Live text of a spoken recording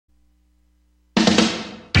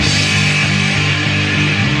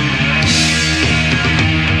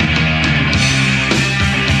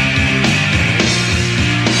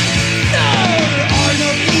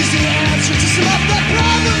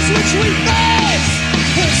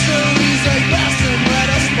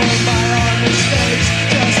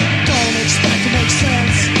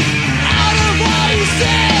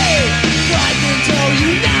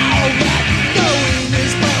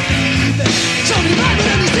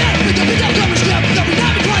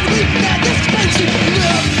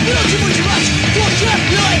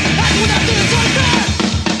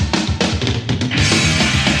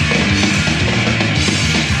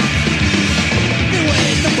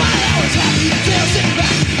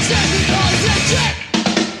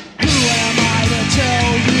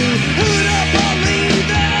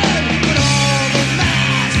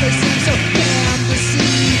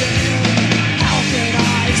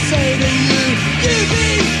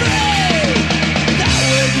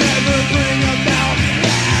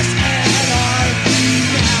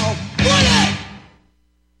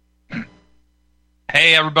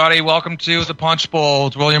Hey, everybody. Welcome to the Punch Bowl.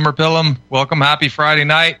 It's William Repillem. Welcome. Happy Friday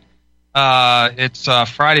night. It's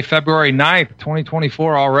Friday, February 9th,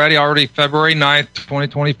 2024 already February 9th,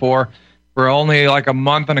 2024. We're only like a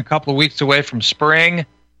month and a couple of weeks away from spring.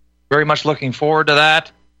 Very much looking forward to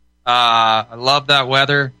that. I love that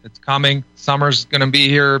weather. It's coming. Summer's going to be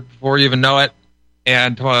here before you even know it.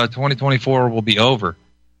 And 2024 will be over.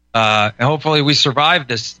 And hopefully we survive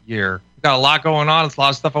this year. We've got a lot going on. It's a lot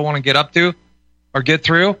of stuff I want to get up to or get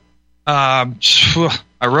through. I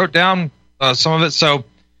wrote down some of it. So I'm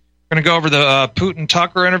going to go over the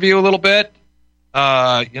Putin-Tucker interview a little bit.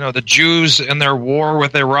 The Jews and their war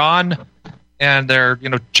with Iran and their,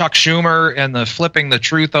 Chuck Schumer and the flipping the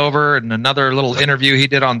truth over and another little interview he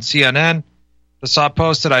did on CNN. I saw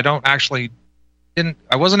posted. I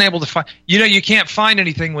wasn't able to find, you can't find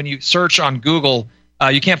anything when you search on Google.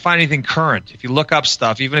 You can't find anything current. If you look up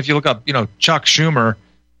stuff, even if you look up, Chuck Schumer,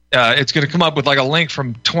 it's going to come up with like a link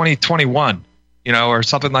from 2021, or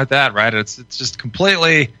something like that, right? It's just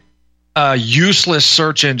completely useless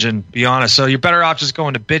search engine, be honest. So you're better off just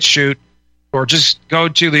going to BitChute or just go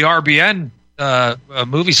to the RBN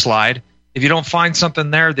movie slide. If you don't find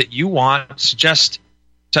something there that you want, suggest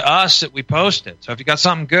to us that we post it. So if you got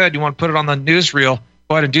something good, you want to put it on the newsreel,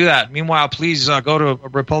 go ahead and do that. Meanwhile, please go to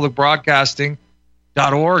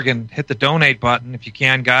republicbroadcasting.org and hit the donate button if you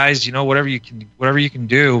can, guys. Whatever you can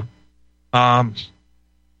do. I'm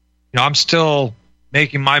still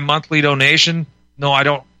making my monthly donation. No, I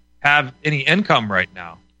don't have any income right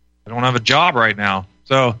now. I don't have a job right now.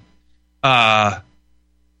 So,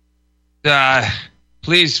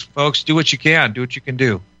 please, folks, do what you can. Do what you can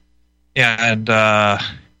do, and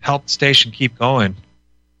help the station keep going.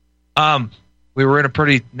 We were in a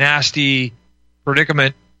pretty nasty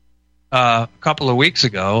predicament a couple of weeks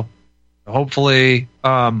ago. Hopefully,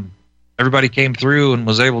 everybody came through and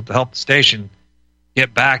was able to help the station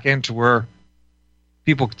get back into where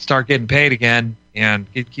people could start getting paid again and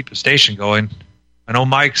keep the station going. I know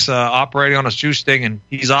Mike's operating on a shoestring and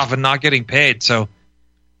he's often not getting paid. So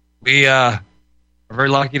we are very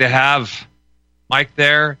lucky to have Mike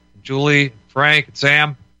there, Julie, Frank, and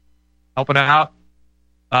Sam helping out.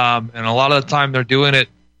 And a lot of the time they're doing it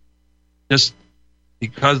just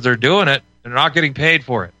because they're doing it. They're not getting paid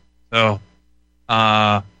for it. So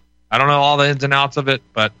I don't know all the ins and outs of it,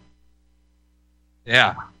 but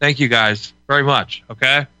yeah, thank you guys very much.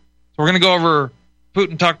 Okay. So we're going to go over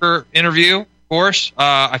Putin-Tucker interview, of course.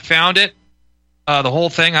 I found it, the whole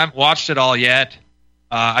thing. I haven't watched it all yet.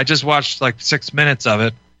 I just watched like 6 minutes of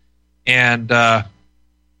it. And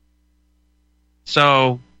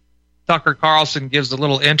so Tucker Carlson gives a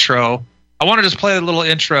little intro. I want to just play a little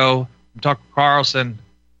intro from Tucker Carlson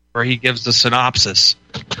where he gives the synopsis.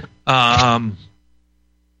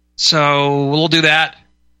 So we'll do that.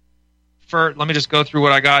 First, let me just go through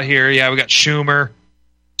what I got here. Yeah, we got Schumer,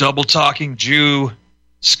 double-talking Jew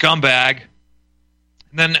scumbag.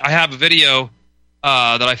 And then I have a video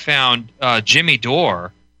that I found, Jimmy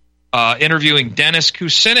Dore interviewing Dennis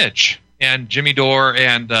Kucinich. And Jimmy Dore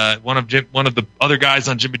and one of the other guys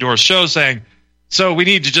on Jimmy Dore's show saying, so we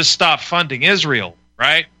need to just stop funding Israel,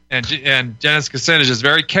 right? And Dennis Kucinich is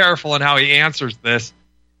very careful in how he answers this.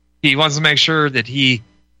 He wants to make sure that he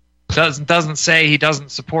doesn't say he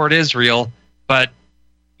doesn't support Israel, but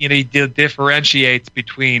he differentiates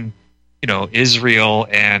between Israel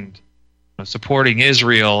and supporting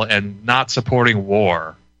Israel and not supporting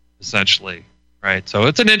war, essentially, right? So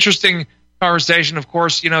it's an interesting conversation. Of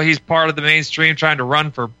course, he's part of the mainstream trying to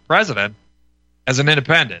run for president as an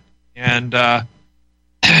independent, and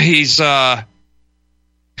he's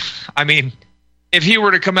if he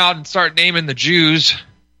were to come out and start naming the Jews,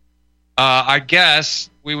 I guess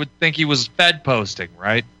we would think he was Fed posting,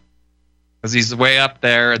 right? Because he's way up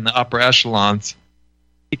there in the upper echelons.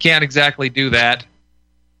 He can't exactly do that.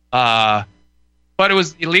 But it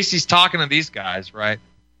was, at least he's talking to these guys, right?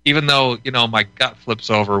 Even though, my gut flips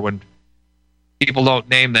over when people don't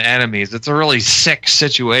name the enemies. It's a really sick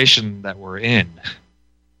situation that we're in,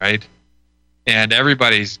 right? And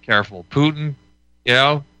everybody's careful. Putin,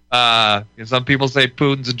 some people say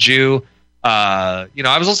Putin's a Jew. I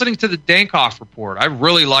was listening to the Dankoff report. I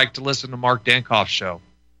really like to listen to Mark Dankoff's show.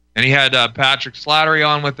 And he had Patrick Slattery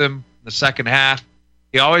on with him in the second half.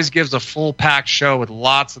 He always gives a full-packed show with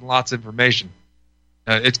lots and lots of information.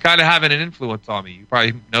 It's kind of having an influence on me. You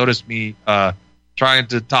probably noticed me trying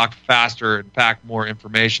to talk faster and pack more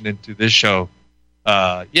information into this show.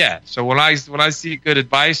 So when I see good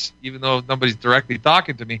advice, even though nobody's directly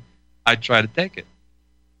talking to me, I try to take it.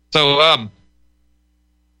 So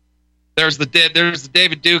there's the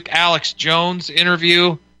David Duke, Alex Jones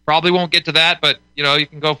interview. Probably won't get to that, but you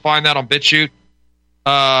can go find that on BitChute.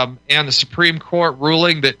 and the Supreme Court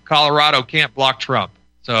ruling that Colorado can't block Trump.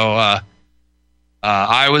 So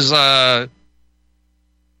I was not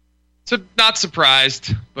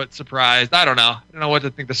surprised, but surprised. I don't know. I don't know what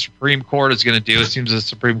to think the Supreme Court is going to do. It seems the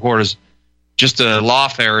Supreme Court is just a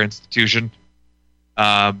lawfare institution.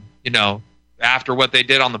 After what they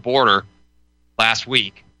did on the border last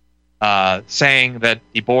week, saying that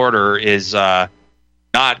the border is not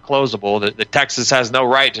closable, that Texas has no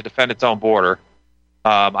right to defend its own border.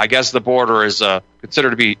 I guess the border is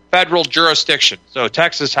considered to be federal jurisdiction. So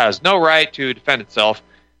Texas has no right to defend itself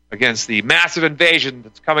against the massive invasion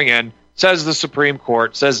that's coming in, says the Supreme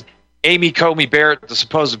Court, says Amy Coney Barrett, the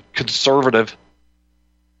supposed conservative.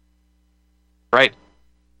 Right?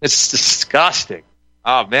 It's disgusting.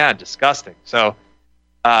 Oh, man, disgusting. So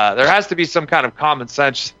there has to be some kind of common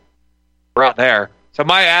sense out there. So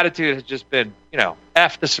my attitude has just been,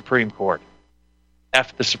 F the Supreme Court.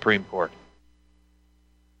 F the Supreme Court.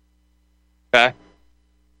 Okay?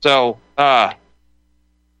 So let's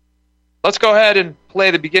go ahead and play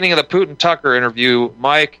the beginning of the Putin-Tucker interview,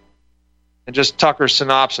 Mike, and just Tucker's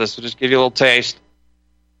synopsis. We'll just give you a little taste.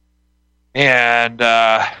 And,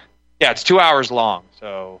 it's 2 hours long,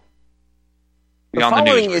 so... The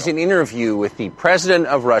following is an interview with the president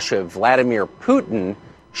of Russia, Vladimir Putin,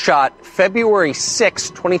 shot February 6,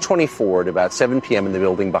 2024 at about 7 p.m. in the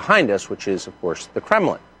building behind us, which is, of course, the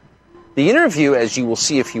Kremlin. The interview, as you will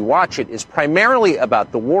see if you watch it, is primarily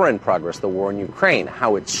about the war in progress, the war in Ukraine,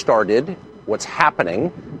 how it started, what's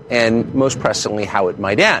happening, and most pressingly, how it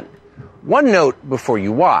might end. One note before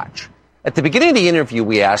you watch. At the beginning of the interview,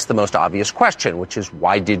 we asked the most obvious question, which is,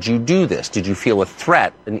 why did you do this? Did you feel a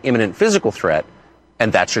threat, an imminent physical threat?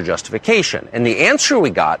 And that's your justification. And the answer we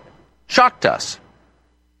got shocked us.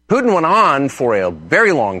 Putin went on for a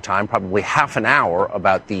very long time, probably half an hour,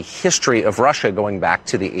 about the history of Russia going back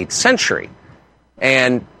to the 8th century.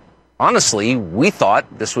 And honestly, we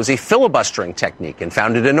thought this was a filibustering technique and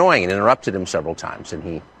found it annoying and interrupted him several times. And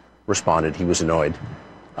he responded he was annoyed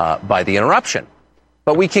by the interruption.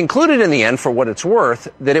 But we concluded in the end, for what it's worth,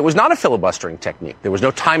 that it was not a filibustering technique. There was no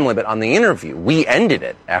time limit on the interview. We ended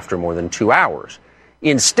it after more than 2 hours.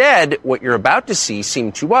 Instead, what you're about to see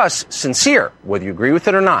seemed to us sincere, whether you agree with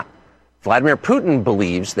it or not. Vladimir Putin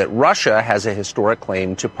believes that Russia has a historic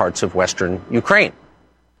claim to parts of western Ukraine.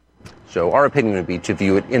 So our opinion would be to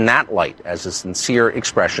view it in that light, as a sincere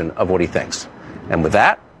expression of what he thinks. And with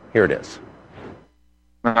that, here it is.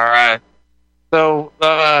 All right. So,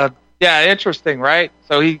 interesting, right?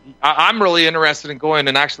 So I'm really interested in going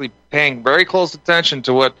and actually paying very close attention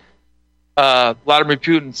to what Vladimir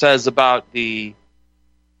Putin says about the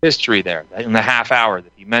history there in the half hour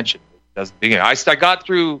that he mentioned. I got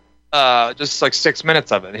through just like 6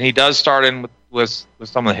 minutes of it, and he does start in with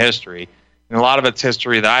some of the history, and a lot of it's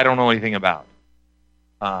history that I don't know anything about.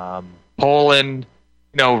 Poland,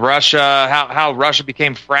 Russia, how Russia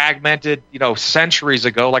became fragmented, centuries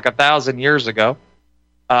ago, like 1,000 years ago,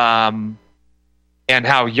 and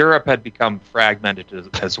how Europe had become fragmented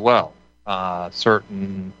as well. I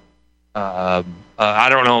don't know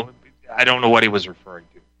what he was referring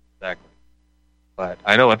to exactly, but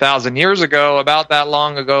I know 1,000 years ago, about that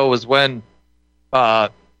long ago, was when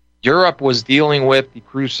Europe was dealing with the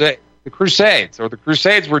Crusades, or the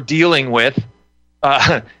Crusades were dealing with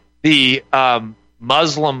the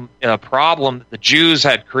Muslim problem that the Jews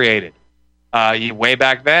had created way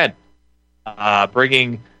back then,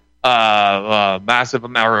 bringing massive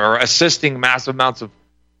amount or assisting massive amounts of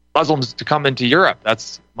Muslims to come into Europe.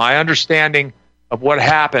 That's my understanding of what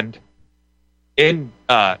happened in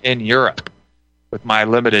Europe with my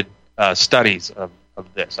limited studies of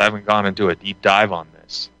this. I haven't gone into a deep dive on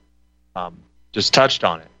this. Just touched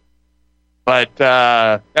on it. But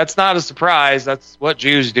that's not a surprise. That's what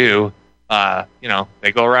Jews do.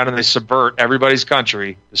 They go around and they subvert everybody's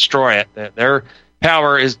country, destroy it. Their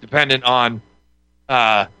power is dependent on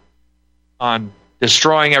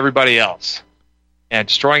destroying everybody else and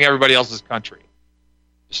destroying everybody else's country.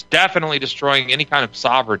 Just definitely destroying any kind of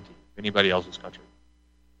sovereignty of anybody else's country.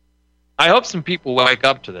 I hope some people wake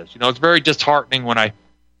up to this. It's very disheartening when I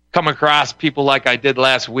come across people like I did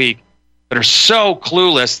last week that are so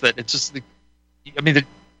clueless that it's just, you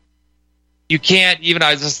can't even,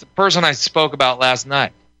 this the person I spoke about last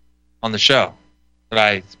night on the show that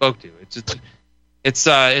I spoke to. It's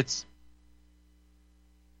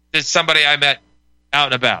somebody I met out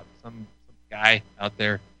and about. Some guy out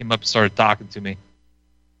there came up and started talking to me.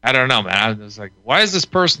 I don't know, man. I was like, why is this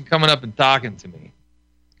person coming up and talking to me?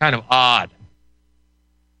 It's kind of odd.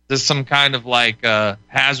 Is this some kind of like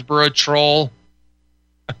Hasbro troll?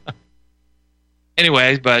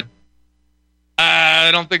 Anyways, but I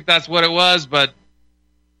don't think that's what it was. But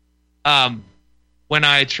when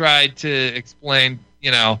I tried to explain,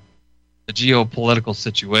 the geopolitical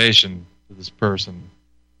situation to this person,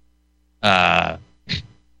 there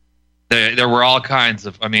were all kinds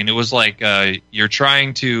of, it was like you're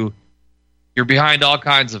behind all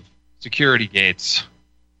kinds of security gates.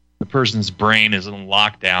 The person's brain is in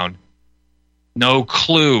lockdown. No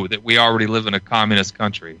clue that we already live in a communist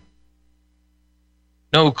country.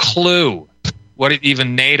 No clue what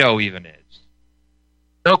even NATO even is.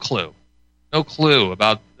 No clue. No clue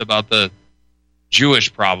about the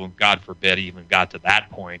Jewish problem. God forbid he even got to that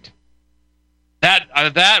point.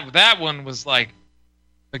 That one was like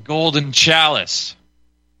the golden chalice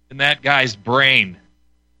in that guy's brain.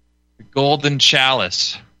 The golden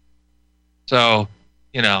chalice. So,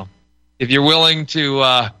 if you're willing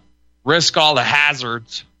to risk all the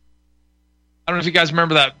hazards. I don't know if you guys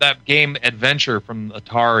remember that game Adventure from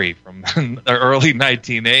Atari from the early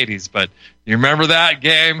 1980s, but you remember that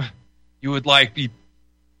game? You would be,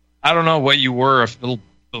 I don't know what you were, a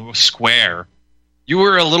little square. You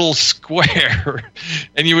were a little square,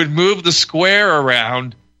 and you would move the square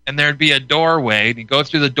around, and there'd be a doorway, and you go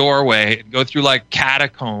through the doorway, and go through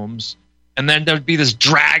catacombs, and then there'd be this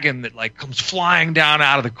dragon that comes flying down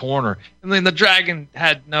out of the corner. And then the dragon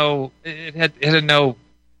had there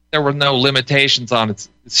were no limitations on its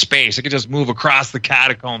space. It could just move across the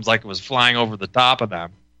catacombs like it was flying over the top of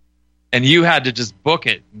them. And you had to just book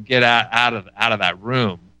it and get out of that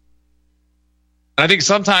room. And I think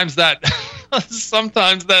sometimes that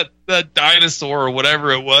dinosaur or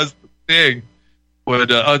whatever it was, the thing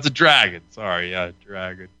would it's a dragon. Sorry, yeah,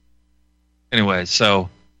 dragon. Anyway, so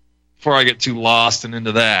before I get too lost and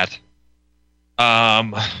into that,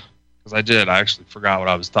 because I actually forgot what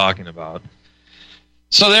I was talking about.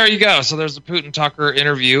 So there you go. So there's the Putin Tucker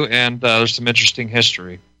interview, and there's some interesting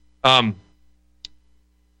history.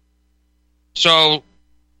 So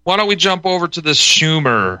why don't we jump over to this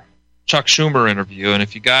Chuck Schumer interview, and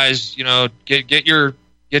if you guys, get your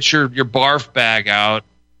barf bag out,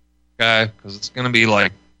 okay, because it's going to be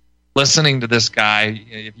like listening to this guy.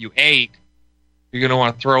 If you ate, you're going to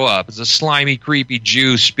want to throw up. It's a slimy, creepy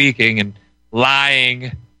Jew speaking and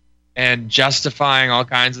lying and justifying all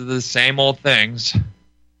kinds of the same old things,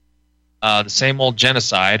 the same old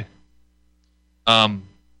genocide.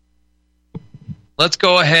 Let's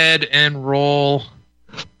go ahead and roll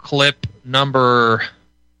clip number,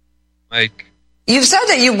 You've said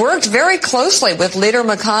that you worked very closely with Leader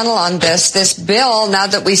McConnell on this bill. Now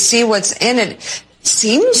that we see what's in it,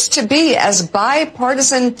 seems to be as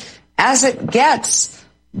bipartisan as it gets.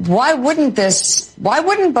 Why wouldn't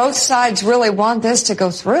both sides really want this to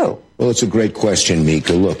go through? Well, it's a great question,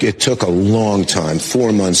 Mika. Look, it took a long time,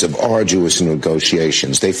 4 months of arduous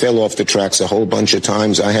negotiations. They fell off the tracks a whole bunch of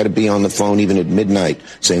times. I had to be on the phone even at midnight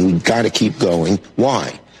saying we've got to keep going.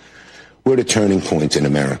 Why? We're at a turning point in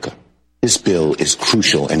America. This bill is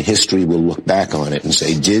crucial, and history will look back on it and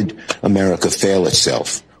say, did America fail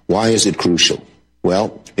itself? Why is it crucial?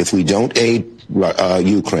 Well, if we don't aid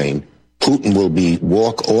Ukraine, Putin will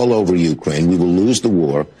walk all over Ukraine. We will lose the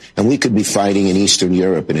war, and we could be fighting in Eastern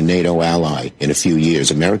Europe in a NATO ally in a few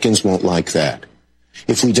years. Americans won't like that.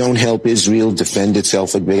 If we don't help Israel defend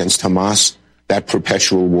itself against Hamas, that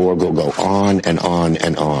perpetual war will go on and on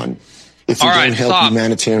and on. If we don't help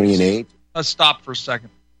humanitarian aid... Let's stop for a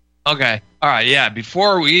second. Okay. All right, yeah.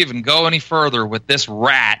 Before we even go any further with this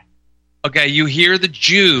rat, okay, you hear the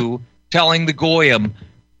Jew telling the Goyim,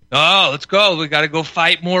 oh, let's go. We got to go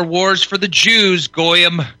fight more wars for the Jews,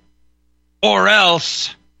 Goyim. Or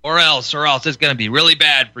else it's going to be really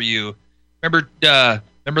bad for you. Remember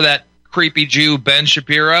that creepy Jew, Ben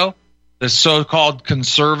Shapiro, the so-called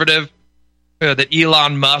conservative that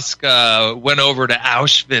Elon Musk went over to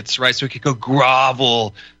Auschwitz, right, so he could go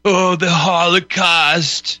grovel. Oh, the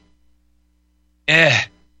Holocaust. And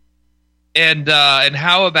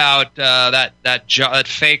how about that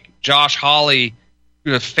fake Josh Hawley,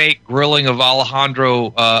 the fake grilling of Alejandro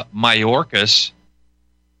Mayorkas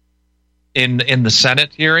in the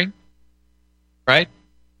Senate hearing, right?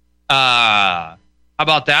 How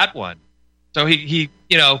about that one? So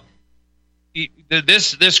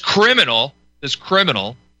this criminal,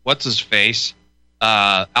 what's his face?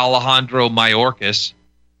 Alejandro Myocarditis,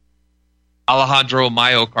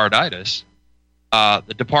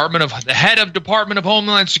 the head of Department of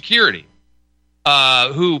Homeland Security,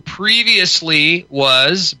 who previously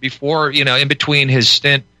was, before, in between his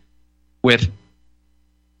stint with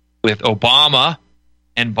Obama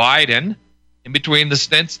and Biden, in between the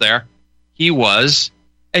stints there, he was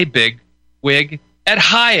a big wig at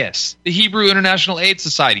HIAS, the Hebrew International Aid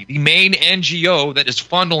Society, the main NGO that is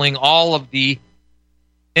funneling all of the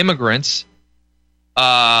immigrants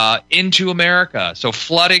into America. So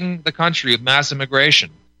flooding the country with mass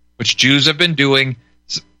immigration, which Jews have been doing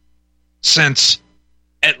since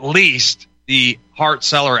at least the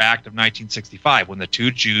Hart-Celler Act of 1965, when the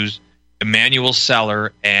two Jews, Emanuel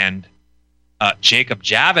Celler and Jacob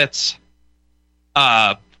Javits,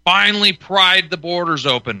 finally pried the borders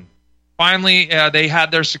open. Finally, they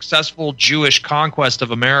had their successful Jewish conquest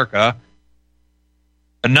of America.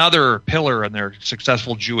 Another pillar in their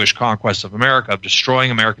successful Jewish conquest of America, of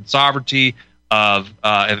destroying American sovereignty, of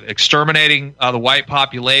exterminating the white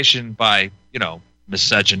population by,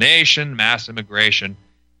 miscegenation, mass immigration,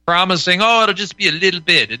 promising, it'll just be a little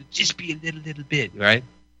bit. It'll just be a little bit, right?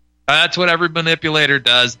 That's what every manipulator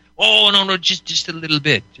does. Oh, no, just a little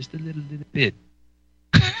bit. Just a little bit.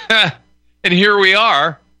 And here we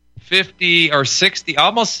are, 50 or 60,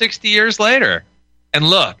 almost 60 years later. And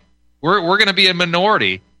look, we're going to be a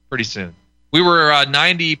minority pretty soon. We were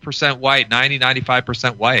 90% white,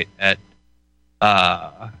 95% white at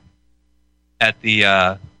the,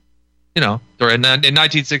 in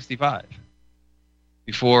 1965.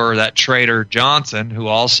 Before that traitor Johnson, who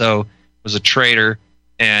also was a traitor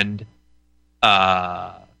and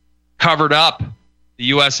covered up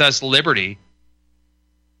the USS Liberty,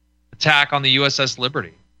 attack on the USS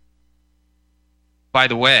Liberty. By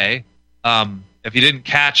the way, if you didn't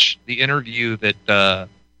catch the interview that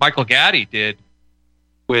Michael Gaddy did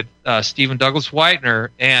with Stephen Douglas Whitener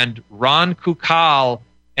and Ron Kukal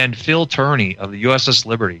and Phil Turney of the USS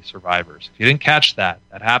Liberty survivors, if you didn't catch that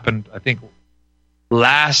happened, I think,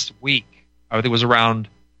 last week. I think it was around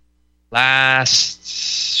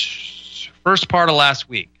first part of last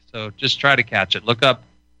week. So just try to catch it. Look up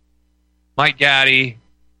Mike Gaddy,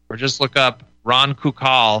 or just look up Ron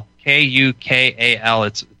Kukal, Kukal.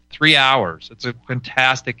 It's 3 hours. It's a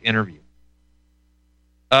fantastic interview.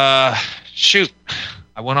 Shoot,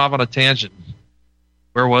 I went off on a tangent.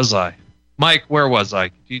 Where was I? Mike, where was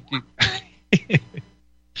I?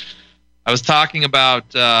 I was talking about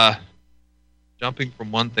jumping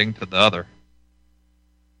from one thing to the other.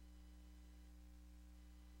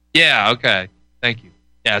 Yeah, okay. Thank you.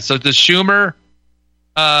 Yeah, so the Schumer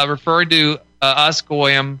referring to us,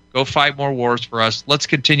 Goyim, go fight more wars for us. Let's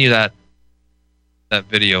continue that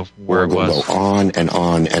video where it was. Go on and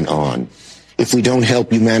on and on. If we don't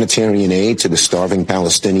help humanitarian aid to the starving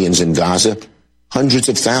Palestinians in Gaza, hundreds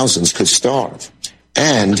of thousands could starve.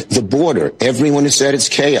 And the border, everyone has said it's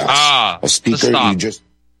chaos. A speaker, you just...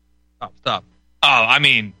 Stop.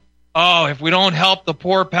 If we don't help the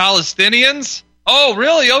poor Palestinians? Oh,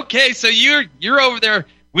 really? Okay, so you're over there.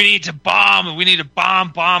 We need to bomb. We need to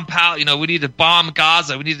bomb. We need to bomb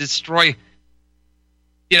Gaza. We need to destroy.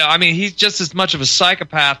 He's just as much of a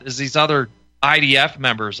psychopath as these other IDF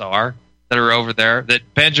members are that are over there.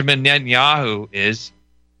 That Benjamin Netanyahu is.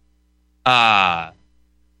 I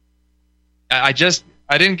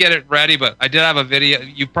didn't get it ready, but I did have a video.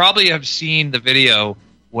 You probably have seen the video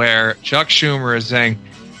where Chuck Schumer is saying,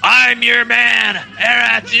 "I'm your man,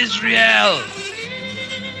 Eretz Israel."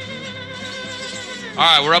 All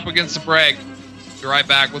right, we're up against the break. Be right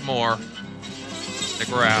back with more. Stick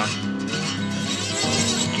around.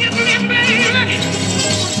 Give me, baby.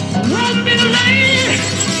 Won't be late.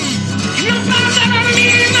 You're about to have me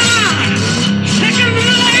now. Second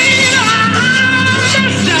later.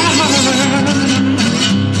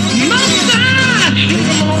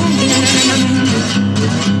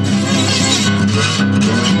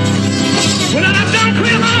 When I've done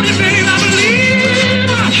quit on you, baby, I believe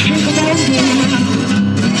I should come on.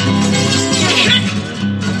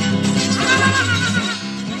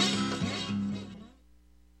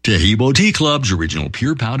 Tejibo Tea Club's original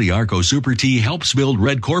Pure Pouty Arco Super Tea helps build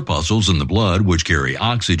red corpuscles in the blood, which carry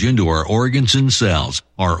oxygen to our organs and cells.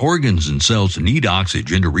 Our organs and cells need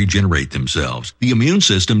oxygen to regenerate themselves. The immune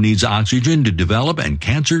system needs oxygen to develop, and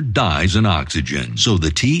cancer dies in oxygen. So the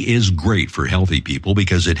tea is great for healthy people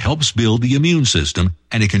because it helps build the immune system,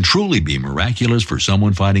 and it can truly be miraculous for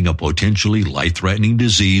someone fighting a potentially life-threatening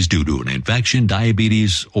disease due to an infection,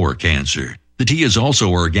 diabetes, or cancer. The tea is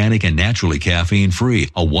also organic and naturally caffeine-free.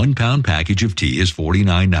 A 1-pound package of tea is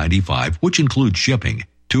 $49.95, which includes shipping.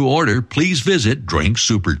 To order, please visit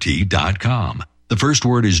drinksupertea.com. The first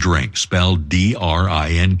word is drink, spelled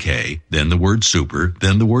D-R-I-N-K, then the word super,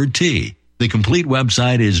 then the word tea. The complete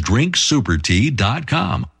website is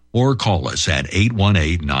drinksupertea.com. Or call us at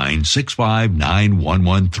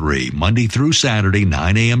 818-965-9113, Monday through Saturday,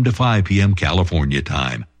 9 a.m. to 5 p.m. California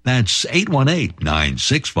time. That's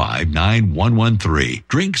 818-965-9113.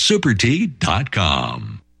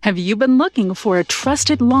 drinksupertea.com. Have you been looking for a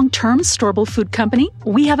trusted long-term storable food company?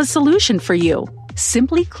 We have a solution for you.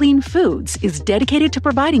 Simply Clean Foods is dedicated to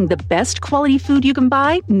providing the best quality food you can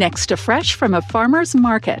buy next to fresh from a farmer's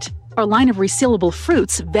market. Our line of resealable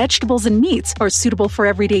fruits, vegetables, and meats are suitable for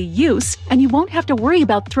everyday use, and you won't have to worry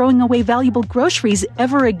about throwing away valuable groceries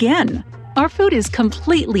ever again. Our food is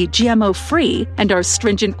completely GMO-free, and our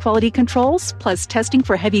stringent quality controls, plus testing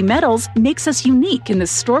for heavy metals, makes us unique in the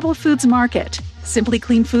storable foods market. Simply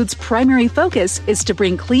Clean Foods' primary focus is to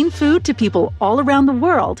bring clean food to people all around the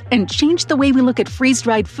world and change the way we look at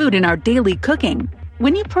freeze-dried food in our daily cooking.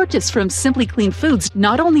 When you purchase from Simply Clean Foods,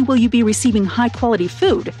 not only will you be receiving high-quality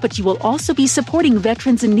food, but you will also be supporting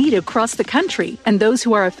veterans in need across the country and those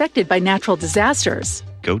who are affected by natural disasters.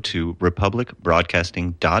 Go to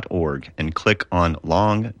republicbroadcasting.org and click on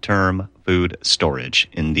long-term food storage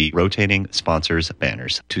in the rotating sponsors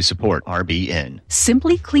banners to support RBN.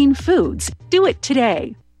 Simply Clean Foods. Do it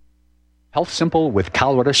today. Health Simple with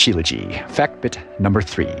Kalwara Shilaji. Fact bit number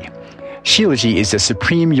 3. Shilaji is the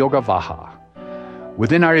supreme yoga vaha.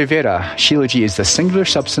 Within Ayurveda, Shilaji is the singular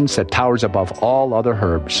substance that towers above all other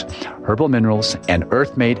herbs, herbal minerals, and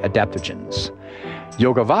earth-made adaptogens.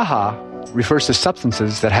 Yogavaha refers to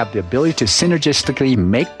substances that have the ability to synergistically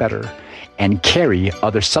make better and carry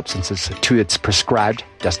other substances to its prescribed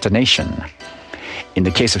destination. In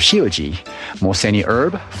the case of Shilaji, most any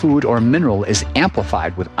herb, food, or mineral is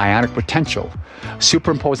amplified with ionic potential,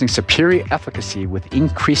 superimposing superior efficacy with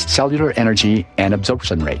increased cellular energy and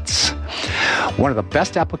absorption rates. One of the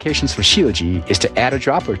best applications for Shilaji is to add a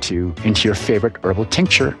drop or two into your favorite herbal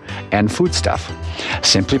tincture and foodstuff.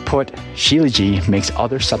 Simply put, Shilaji makes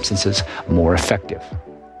other substances more effective.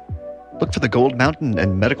 Look for the gold mountain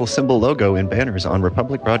and medical symbol logo in banners on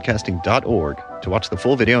republicbroadcasting.org to watch the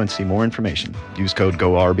full video and see more information. Use code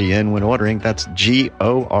GORBN when ordering. That's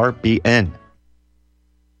GORBN.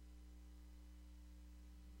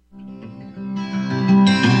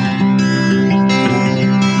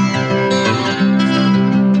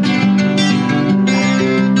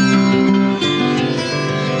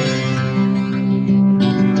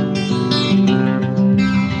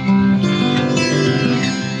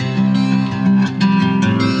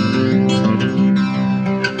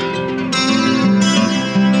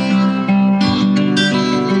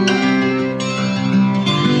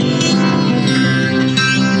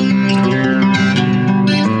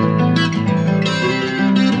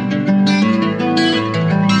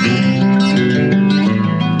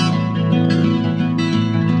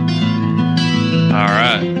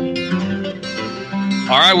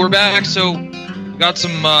 We're back. So we got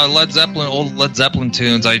some old Led Zeppelin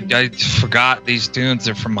tunes. I forgot these tunes.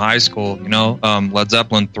 They're from high school. You know, Led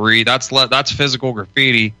Zeppelin 3. That's Physical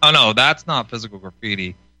Graffiti. Oh no, that's not Physical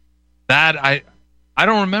Graffiti. That I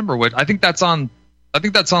don't remember what. I think that's on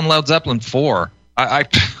Led Zeppelin 4.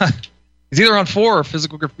 It's either on 4 or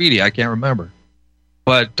Physical Graffiti. I can't remember.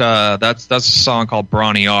 But that's a song called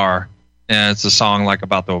Brawny R, and it's a song like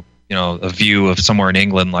about the a view of somewhere in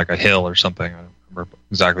England, like a hill or something. I don't remember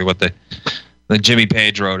exactly what the Jimmy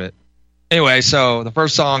Page wrote it. Anyway, so the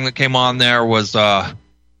first song that came on there was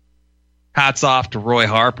 "Hats Off to Roy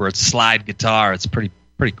Harper." It's slide guitar. It's pretty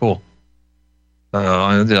cool.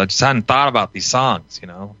 I just hadn't thought about these songs. It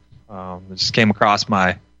just came across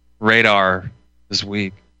my radar this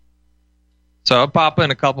week. So I'll pop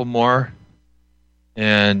in a couple more,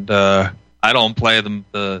 and I don't play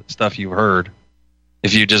the stuff you heard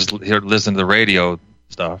if you just listen to the radio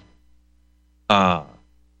stuff.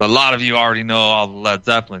 But a lot of you already know all the Led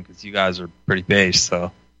Zeppelin because you guys are pretty based.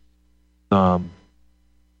 So,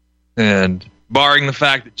 and barring the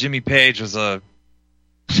fact that Jimmy Page was a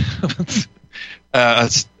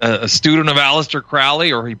student of Aleister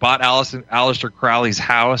Crowley, or he bought Aleister Crowley's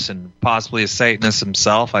house, and possibly a Satanist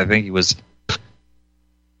himself, I think he was. I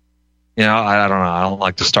don't know. I don't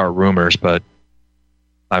like to start rumors, but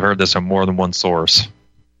I've heard this from more than one source.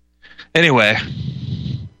 Anyway.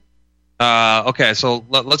 Okay, so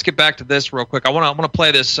let's get back to this real quick. I want to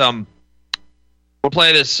play this. We'll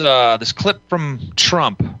play this clip from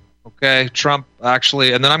Trump. Okay, Trump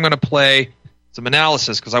actually, and then I'm going to play some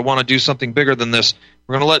analysis because I want to do something bigger than this.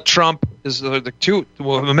 We're going to let Trump a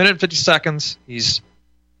minute and 50 seconds. He's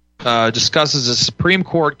discusses a Supreme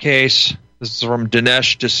Court case. This is from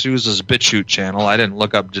Dinesh D'Souza's BitChute channel. I didn't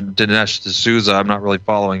look up Dinesh D'Souza. I'm not really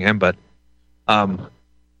following him, but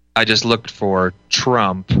I just looked for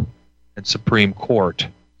Trump and Supreme Court.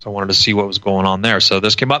 So I wanted to see what was going on there. So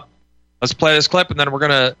this came up. Let's play this clip, and then I'm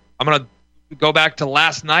gonna go back to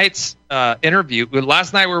last night's interview.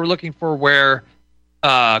 Last night we were looking for where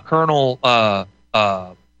Colonel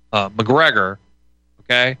McGregor,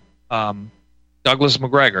 Douglas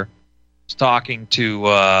McGregor, was talking to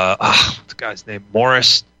what's the guy's name?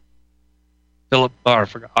 Morris. Philip, I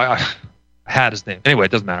forgot. I had his name. Anyway,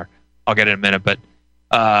 it doesn't matter. I'll get it in a minute. But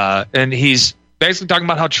and he's basically talking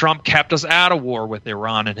about how Trump kept us out of war with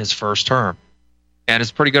Iran in his first term. And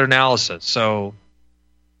it's pretty good analysis. So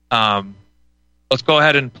let's go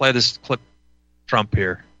ahead and play this clip Trump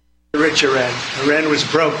here. Rich Iran. Iran was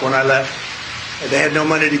broke when I left. They had no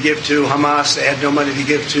money to give to Hamas. They had no money to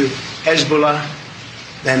give to Hezbollah.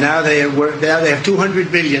 And now they have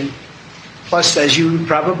 200 billion. Plus, as you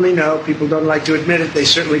probably know, people don't like to admit it, they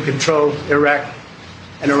certainly control Iraq.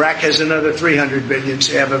 And Iraq has another 300 billion.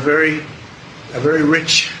 So you have a very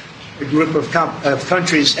rich group of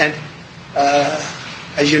countries. And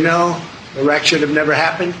as you know, Iraq should have never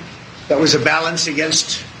happened. That was a balance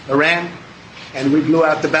against Iran. And we blew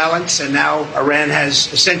out the balance. And now Iran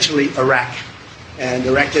has essentially Iraq. And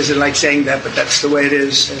Iraq doesn't like saying that, but that's the way it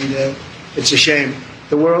is. And it's a shame.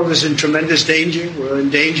 The world is in tremendous danger. We're in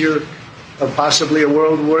danger of possibly a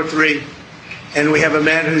World War III. And we have a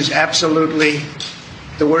man who's absolutely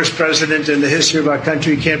the worst president in the history of our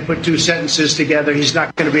country. He can't put two sentences together. He's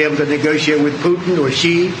not going to be able to negotiate with Putin or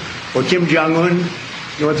Xi or Kim Jong-un,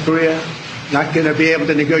 North Korea. Not going to be able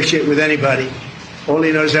to negotiate with anybody. All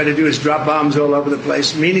he knows how to do is drop bombs all over the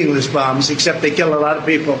place, meaningless bombs, except they kill a lot of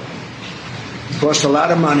people. It costs a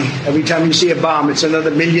lot of money. Every time you see a bomb, it's another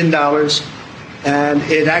 $1 million. And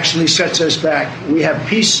it actually sets us back. We have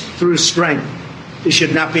peace through strength. This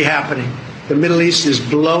should not be happening. The Middle East is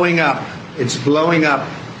blowing up. It's blowing up.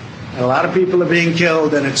 And a lot of people are being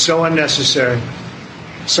killed, and it's so unnecessary.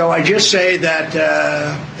 So I just say that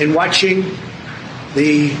in watching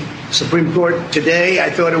the Supreme Court today, I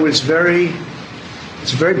thought it's a very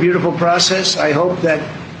beautiful process. I hope that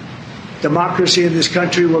democracy in this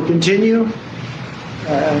country will continue.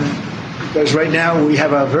 Because right now we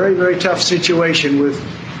have a very, very tough situation with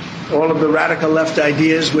all of the radical left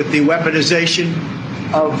ideas, with the weaponization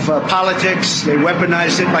of politics. They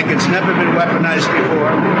weaponize it like it's never been weaponized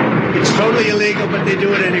before. It's totally illegal, but they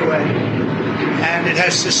do it anyway. And it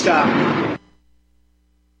has to stop.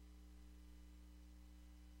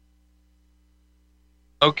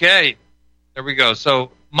 Okay, there we go.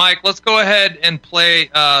 So, Mike, let's go ahead and play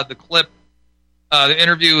the clip, the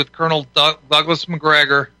interview with Colonel Douglas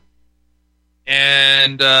McGregor.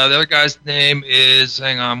 And the other guy's name is,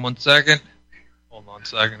 hang on one second. Hold on a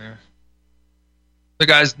second here. The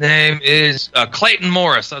guy's name is Clayton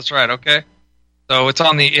Morris. That's right, okay. So it's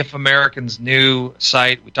on the If Americans Knew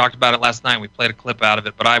site. We talked about it last night. We played a clip out of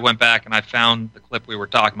it, but I went back and I found the clip we were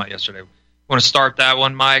talking about yesterday. You want to start that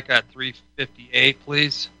one, Mike, at 3:58,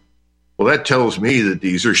 please? Well, that tells me that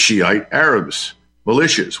these are Shiite Arabs,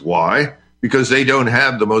 militias. Why? Because they don't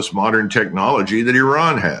have the most modern technology that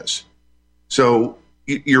Iran has. So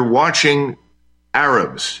you're watching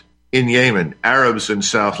Arabs in Yemen, Arabs in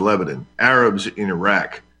South Lebanon, Arabs in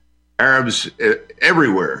Iraq, Arabs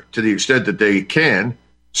everywhere to the extent that they can,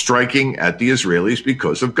 striking at the Israelis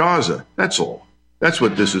because of Gaza. That's all. That's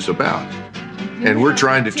what this is about. And we're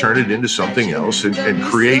trying to turn it into something else and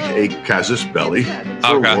create a casus belli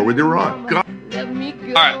for war with Iran. God. All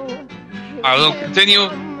right, we'll continue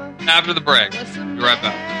after the break. Be right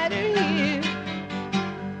back.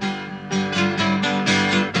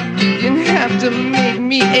 Didn't have to make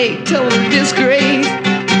me a total disgrace.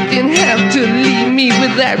 Didn't have to leave me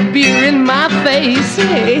with that beer in my face.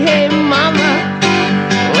 Hey, hey, mama,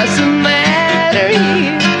 what's the matter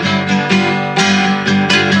here?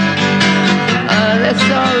 That's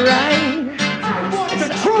all right. The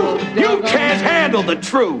truth. You can't handle the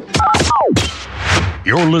truth.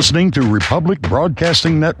 You're listening to Republic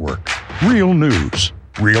Broadcasting Network. Real news,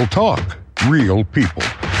 real talk, real people.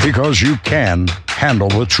 Because you can handle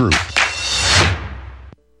the truth.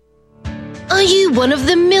 Are you one of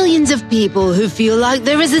the millions of people who feel like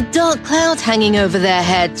there is a dark cloud hanging over their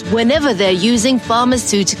heads whenever they're using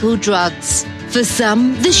pharmaceutical drugs? For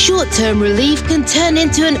some, the short-term relief can turn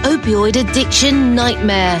into an opioid addiction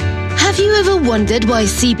nightmare. Have you ever wondered why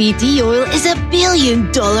CBD oil is a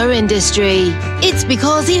billion-dollar industry? It's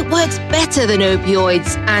because it works better than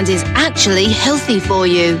opioids and is actually healthy for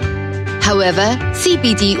you. However,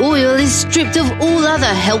 CBD oil is stripped of all other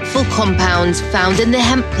helpful compounds found in the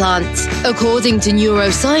hemp plant. According to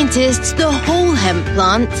neuroscientists, the whole hemp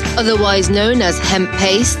plant, otherwise known as hemp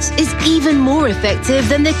paste, is even more effective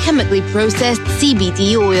than the chemically processed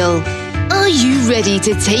CBD oil. Are you ready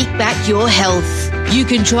to take back your health? You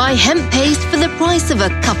can try hemp paste for the price of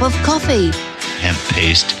a cup of coffee.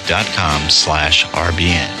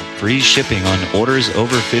 Hemppaste.com/RBN. Free shipping on orders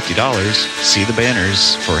over $50. See the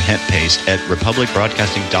banners for hemp paste at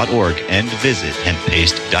republicbroadcasting.org and visit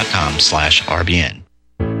hemppaste.com/RBN.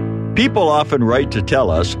 People often write to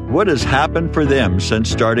tell us what has happened for them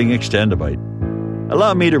since starting Extendivite.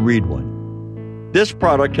 Allow me to read one. This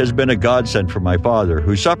product has been a godsend for my father,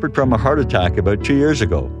 who suffered from a heart attack about 2 years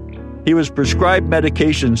ago. He was prescribed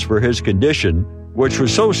medications for his condition, which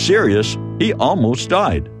was so serious he almost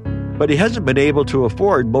died. But he hasn't been able to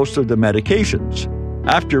afford most of the medications.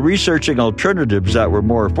 After researching alternatives that were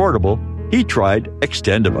more affordable, he tried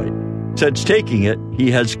Extendivite. Since taking it,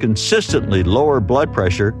 he has consistently lower blood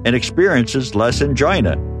pressure and experiences less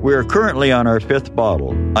angina. We are currently on our 5th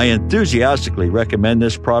bottle. I enthusiastically recommend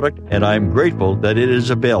this product, and I am grateful that it is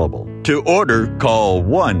available. To order, call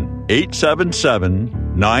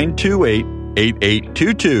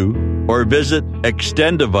 1-877-928-8822 or visit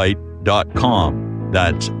extendivite.com.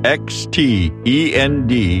 That's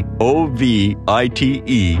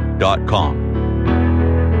XTENDOVITE.com.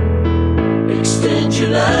 Extend your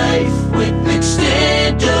life with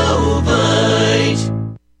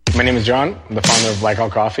Extendovite. My name is John. I'm the founder of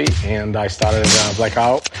Blackout Coffee, and I started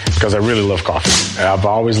Blackout because I really love coffee. I've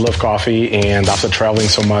always loved coffee, and after traveling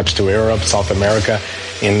so much to Europe, South America,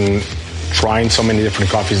 and trying so many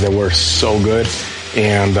different coffees that were so good,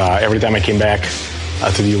 and every time I came back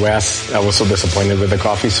to the U.S., I was so disappointed with the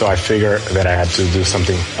coffee, so I figured that I had to do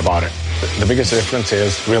something about it. The biggest difference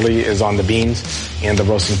is on the beans and the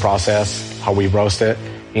roasting process, how we roast it,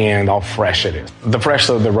 and how fresh it is. The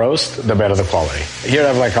fresher the roast, the better the quality. Here I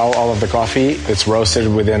have like all of the coffee. It's roasted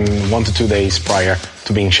within 1 to 2 days prior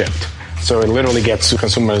to being shipped. So it literally gets to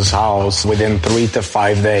consumer's house within 3 to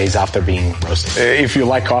 5 days after being roasted. If you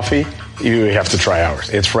like coffee, you have to try ours.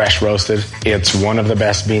 It's fresh roasted. It's one of the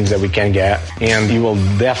best beans that we can get, and you will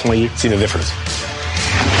definitely see the difference.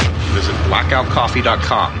 Visit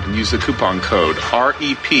blackoutcoffee.com and use the coupon code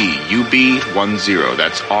REPUB10.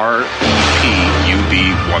 That's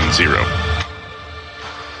REPUB10.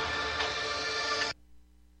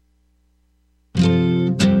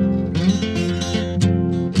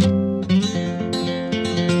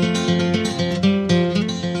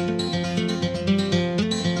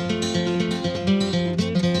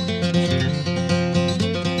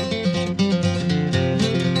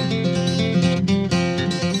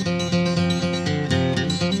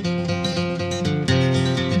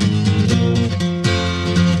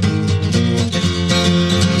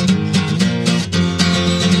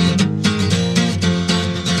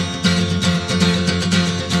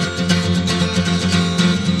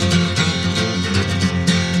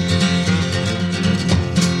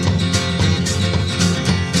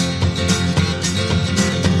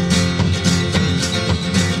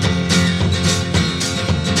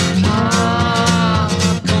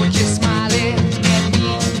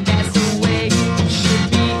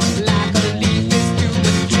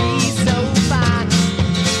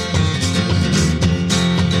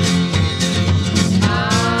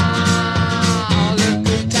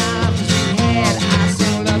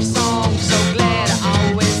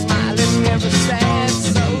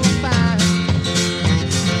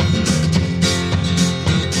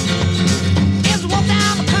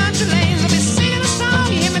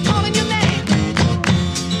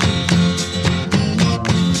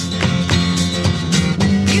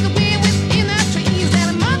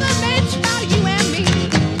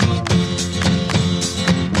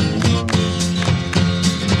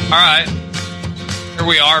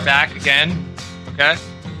 We are back again. Okay,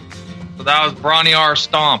 so that was Brawny R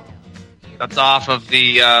Stomp. That's off of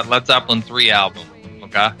the Led Zeppelin 3 album.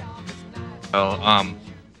 Okay, so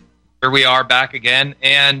here we are back again,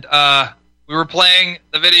 and we were playing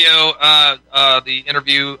the video, the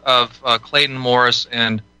interview of Clayton Morris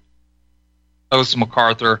and Douglas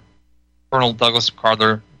MacArthur, Colonel Douglas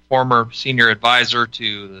MacArthur, former senior advisor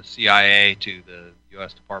to the CIA, to the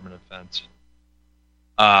U.S. Department of Defense,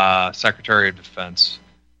 Secretary of Defense.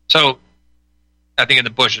 So, I think in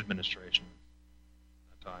the Bush administration at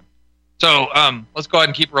that time. So, let's go ahead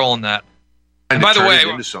and keep rolling that. And by the way,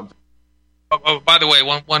 by the way,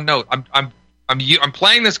 one note: I'm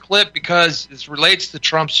playing this clip because this relates to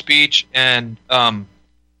Trump's speech and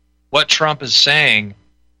what Trump is saying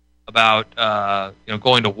about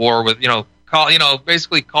going to war with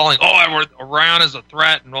basically calling Iran as a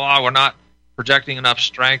threat and we're not projecting enough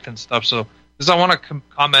strength and stuff. So, I want to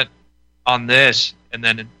comment on this. And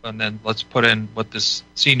then let's put in what this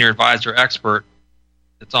senior advisor expert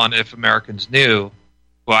that's on If Americans Knew,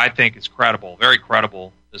 who I think is credible, very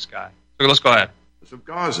credible, this guy. So let's go ahead. Of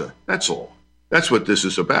Gaza. That's all. That's what this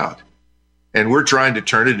is about. And we're trying to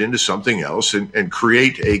turn it into something else and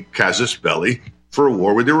create a casus belli for a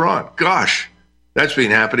war with Iran. Gosh, that's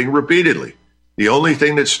been happening repeatedly. The only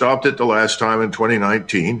thing that stopped it the last time in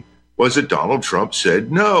 2019 was that Donald Trump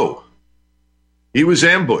said no. He was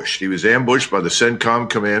ambushed. He was ambushed by the CENTCOM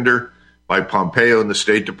commander, by Pompeo in the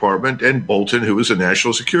State Department and Bolton, who was a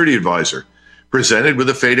national security advisor, presented with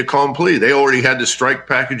a fait accompli. They already had the strike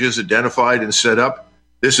packages identified and set up.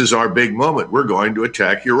 This is our big moment. We're going to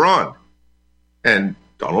attack Iran. And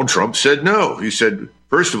Donald Trump said no. He said,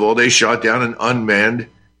 first of all, they shot down an unmanned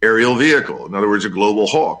aerial vehicle, in other words, a global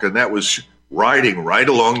hawk, and that was riding right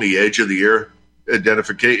along the edge of the air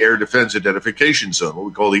defense identification zone, what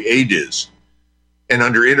we call the ADIZ. And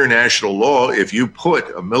under international law, if you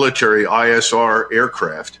put a military ISR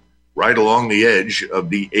aircraft right along the edge of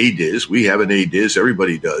the ADIZ, we have an ADIZ,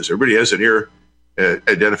 everybody does. Everybody has an air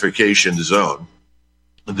identification zone.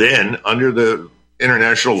 Then, under the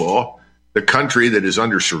international law, the country that is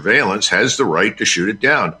under surveillance has the right to shoot it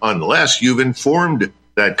down, unless you've informed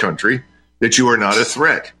that country that you are not a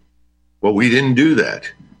threat. Well, we didn't do that.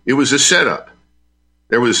 It was a setup.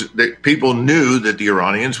 People knew that the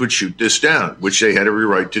Iranians would shoot this down, which they had every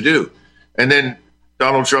right to do. And then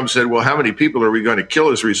Donald Trump said, well, how many people are we going to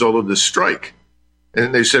kill as a result of this strike?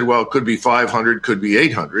 And they said, well, it could be 500, could be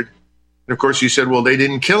 800. And of course, he said, well, they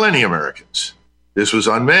didn't kill any Americans. This was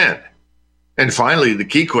unmanned. And finally, the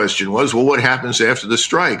key question was, well, what happens after the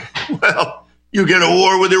strike? Well, you get a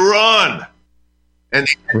war with Iran. And,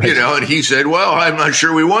 and he said, well, I'm not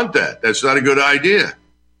sure we want that. That's not a good idea.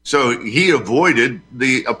 So he avoided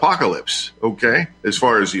the apocalypse, okay, as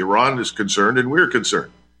far as Iran is concerned and we're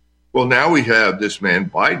concerned. Well, now we have this man,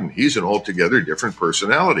 Biden. He's an altogether different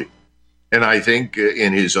personality. And I think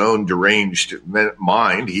in his own deranged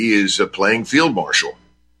mind, he is playing field marshal.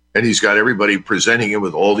 And he's got everybody presenting him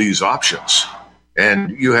with all these options. And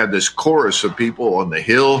you have this chorus of people on the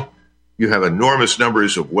Hill. You have enormous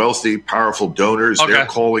numbers of wealthy, powerful donors. Okay. They're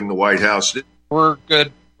calling the White House. We're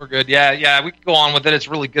good. We're good. Yeah, we can go on with it. It's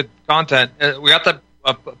really good content. We got to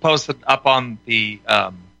post it up on the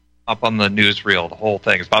newsreel. The whole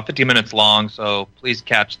thing. It's about 50 minutes long, so please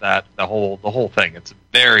catch that. The whole thing. It's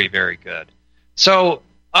very, very good. So,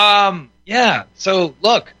 So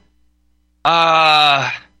look,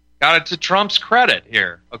 got it to Trump's credit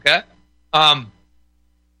here. Okay,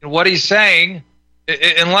 what he's saying,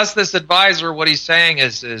 unless this advisor, what he's saying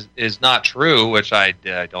is not true, which I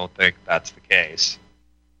don't think that's the case.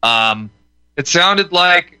 It sounded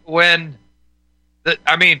like when,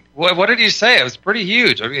 what did he say? It was pretty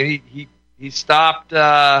huge. I mean, he stopped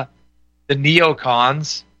the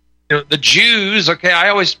neocons, the Jews. Okay, I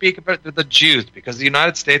always speak about the Jews because the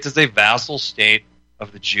United States is a vassal state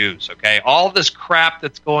of the Jews. Okay, all this crap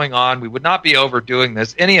that's going on, we would not be overdoing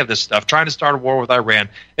any of this stuff, trying to start a war with Iran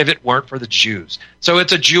if it weren't for the Jews. So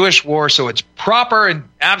it's a Jewish war. So it's proper and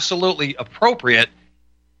absolutely appropriate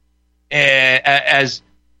as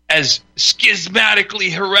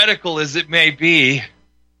schismatically heretical as it may be,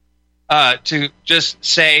 to just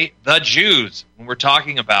say the Jews when we're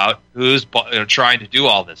talking about who's trying to do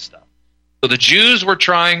all this stuff. So the Jews were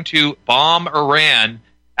trying to bomb Iran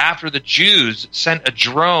after the Jews sent a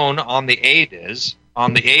drone on the ADIZ,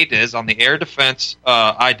 on the air defense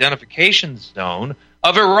identification zone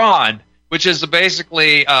of Iran, which is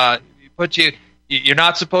basically you're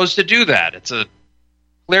not supposed to do that.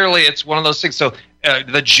 Clearly it's one of those things. So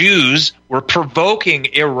the Jews were provoking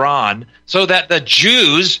Iran so that the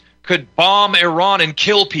Jews could bomb Iran and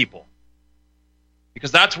kill people.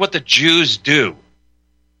 Because that's what the Jews do.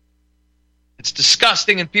 It's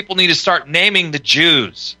disgusting, and people need to start naming the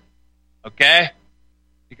Jews. Okay?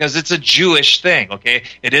 Because it's a Jewish thing, okay?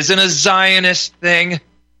 It isn't a Zionist thing.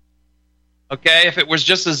 Okay? If it was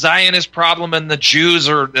just a Zionist problem and the Jews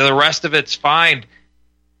or the rest of it's fine,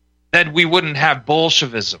 then we wouldn't have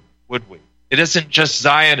Bolshevism, would we? It isn't just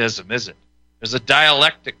Zionism, is it? There's a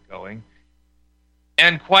dialectic going.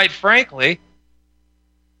 And quite frankly,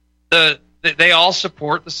 they all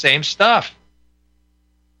support the same stuff.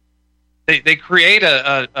 They create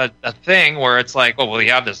a thing where it's like, oh, well, we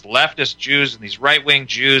have this leftist Jews and these right-wing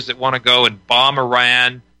Jews that want to go and bomb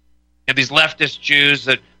Iran, and these leftist Jews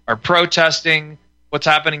that are protesting what's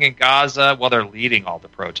happening in Gaza. Well, they're leading all the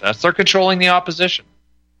protests. They're controlling the opposition.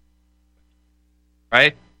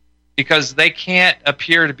 Right? Because they can't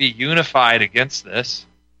appear to be unified against this.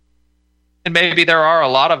 And maybe there are a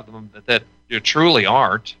lot of them that truly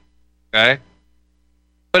aren't. Okay?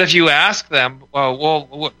 But if you ask them,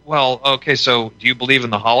 well, okay, so do you believe in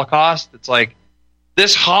the Holocaust? It's like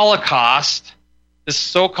this Holocaust, this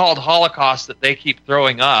so-called Holocaust that they keep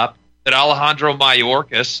throwing up, that Alejandro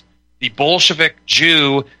Mayorkas, the Bolshevik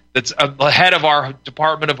Jew that's the head of our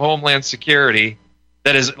Department of Homeland Security,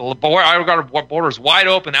 that is our borders wide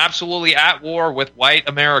open, absolutely at war with white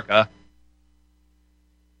America.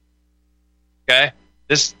 Okay,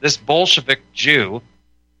 this Bolshevik Jew,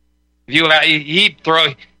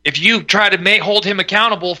 if you try to hold him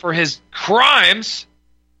accountable for his crimes,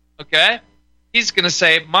 okay, he's going to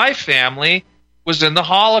say, my family was in the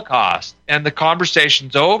Holocaust, and the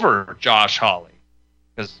conversation's over, Josh Hawley,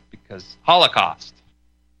 because Holocaust.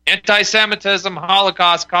 Anti-Semitism,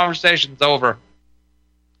 Holocaust, conversation's over.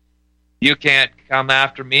 You can't come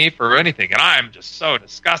after me for anything, and I'm just so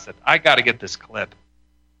disgusted. I got to get this clip.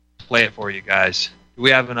 Play it for you guys. Do we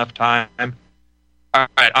have enough time? All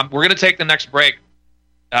right, we're going to take the next break.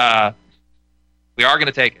 We are going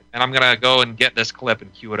to take it, and I'm going to go and get this clip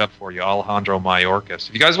and cue it up for you, Alejandro Mayorkas.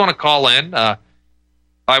 If you guys want to call in,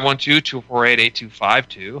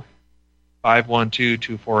 512-248-8252,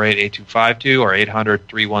 512-248-8252, or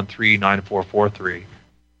 800-313-9443.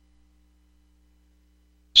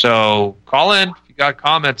 So call in if you got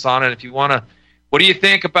comments on it. If you want to, what do you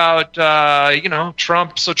think about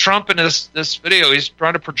Trump? So Trump in this video, he's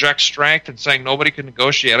trying to project strength and saying nobody can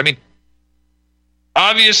negotiate. I mean,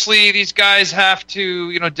 obviously these guys have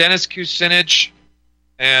to, Dennis Kucinich,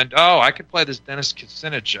 and I could play this Dennis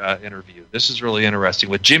Kucinich interview. This is really interesting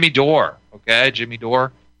with Jimmy Dore. Okay, Jimmy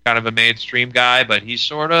Dore, kind of a mainstream guy, but he's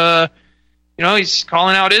sort of, he's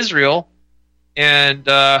calling out Israel, and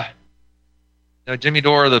Jimmy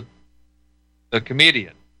Dore, the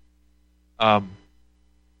comedian.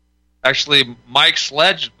 Actually, Mike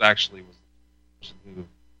Sledge actually was the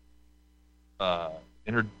person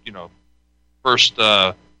who first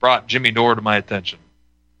brought Jimmy Dore to my attention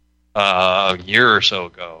a year or so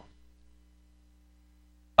ago.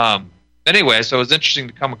 Anyway, so it was interesting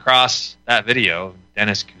to come across that video of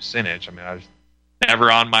Dennis Kucinich. I mean, I was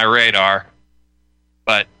never on my radar,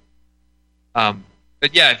 but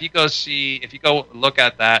yeah, if you go look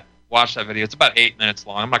at that, watch that video. It's about 8 minutes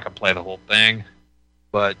long. I'm not going to play the whole thing,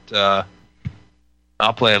 but I'll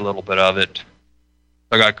play a little bit of it.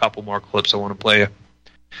 I got a couple more clips I want to play you.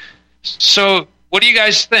 So, what do you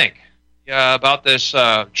guys think about this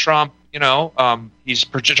Trump? He's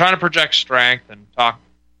trying to project strength and talk.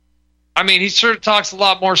 I mean, he sort of talks a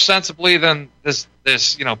lot more sensibly than this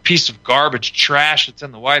piece of garbage trash that's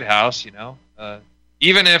in the White House.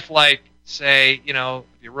 Even if say, if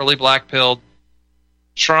you're really black-pilled,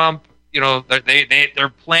 Trump,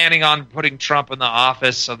 they're planning on putting Trump in the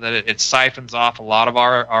office so that it siphons off a lot of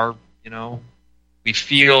our we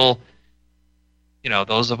feel,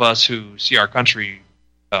 those of us who see our country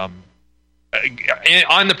on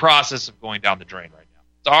the process of going down the drain right now.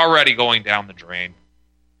 It's already going down the drain.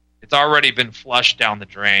 It's already been flushed down the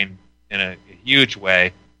drain in a huge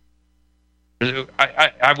way.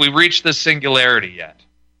 Have we reached the singularity yet?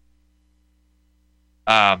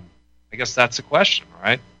 I guess that's the question,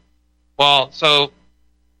 right? Well, so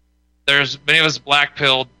there's many of us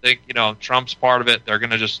black-pilled think, Trump's part of it. They're going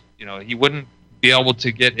to just, he wouldn't be able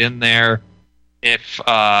to get in there if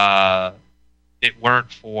it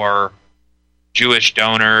weren't for Jewish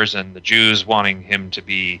donors and the Jews wanting him to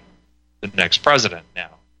be the next president now.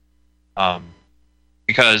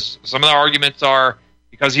 Because some of the arguments are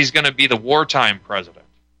because he's going to be the wartime president.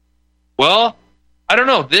 Well, I don't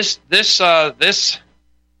know. This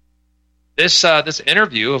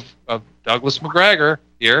interview of Douglas McGregor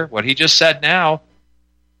here, what he just said now,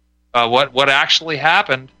 what actually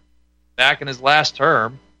happened back in his last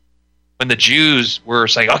term when the Jews were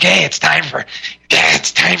saying, "Okay, it's time for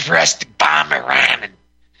us to bomb Iran,"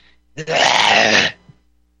 and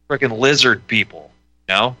freaking lizard people,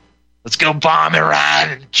 let's go bomb Iran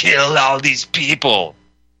and kill all these people.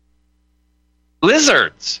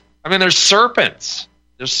 Lizards. I mean, there's serpents.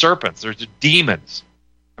 There's demons.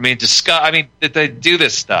 That they do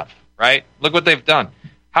this stuff, right? Look what they've done.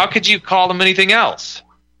 How could you call them anything else?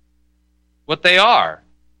 What they are.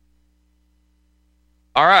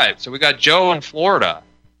 All right, so we got Joe in Florida.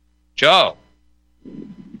 Joe,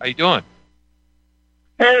 how you doing?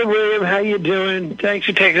 Hey, William, how you doing? Thanks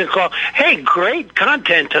for taking the call. Hey, great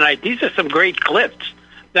content tonight. These are some great clips.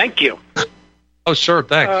 Thank you. Oh, sure,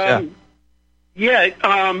 thanks. Yeah,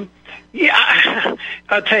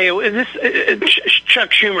 I'll tell you, this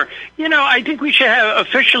Chuck Schumer, I think we should have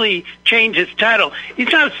officially changed his title.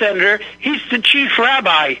 He's not a senator. He's the chief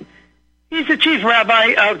rabbi. He's the chief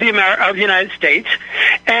rabbi of the United States,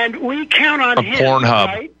 and we count on him. Pornhub.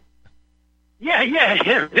 Right? Yeah.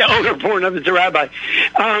 The owner of Pornhub is the rabbi.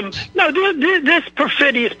 This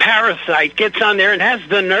perfidious parasite gets on there and has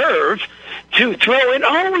the nerve to throw in,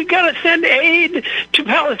 we got to send aid to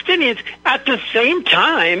Palestinians. At the same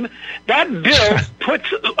time, that bill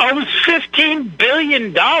puts almost $15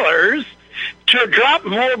 billion to drop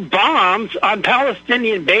more bombs on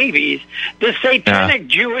Palestinian babies. The satanic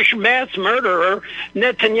Jewish mass murderer,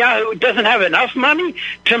 Netanyahu, doesn't have enough money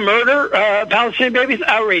to murder Palestinian babies.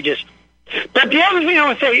 Outrageous. But the other thing I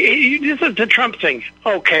would say, this is the Trump thing.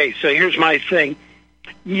 Okay, so here's my thing.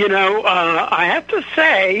 I have to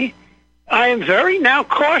say, I am very now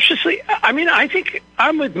cautiously, I think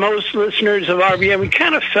I'm with most listeners of RBN. We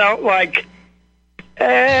kind of felt like,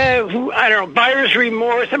 I don't know, buyer's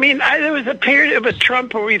remorse. There was a period of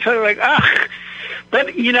Trump where we felt like,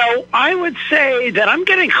 But, I would say that I'm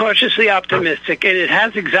getting cautiously optimistic, and it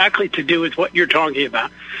has exactly to do with what you're talking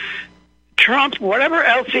about. Trump, whatever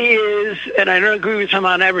else he is, and I don't agree with him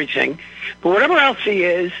on everything, but whatever else he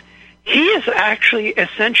is actually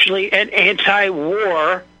essentially an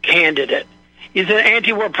anti-war candidate. He's an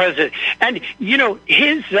anti-war president. And,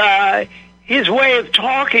 his way of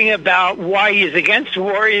talking about why he's against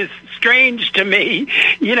war is strange to me.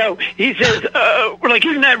 He says, like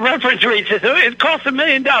even that reference where he says, it costs $1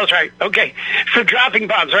 million, right? Okay, for dropping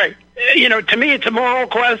bombs, right? To me, it's a moral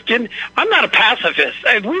question. I'm not a pacifist.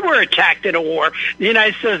 If we were attacked in a war, the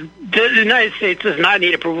United States does not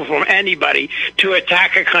need approval from anybody to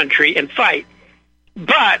attack a country and fight.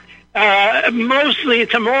 But mostly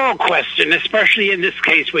it's a moral question, especially in this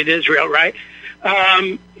case with Israel, right?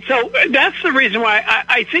 So that's the reason why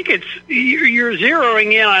I think you're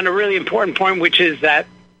zeroing in on a really important point, which is that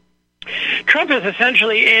Trump is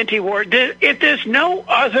essentially anti-war. If there's no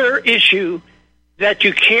other issue that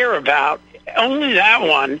you care about, only that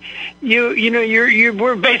one,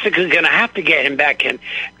 we're basically going to have to get him back in.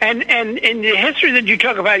 And in the history that you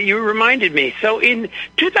talk about, you reminded me. So in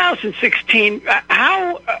 2016,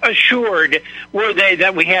 how assured were they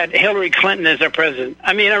that we had Hillary Clinton as our president?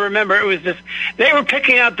 I remember it was they were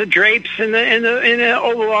picking out the drapes in the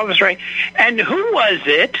Oval Office, right? And who was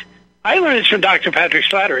it? I learned this from Dr. Patrick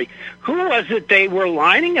Slattery. Who was it they were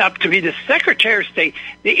lining up to be the Secretary of State?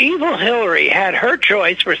 The evil Hillary had her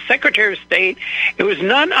choice for Secretary of State. It was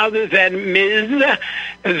none other than Ms.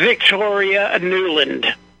 Victoria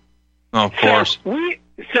Nuland. Oh, of course.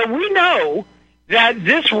 So we know that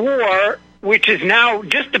this war, which is now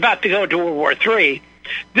just about to go to World War III,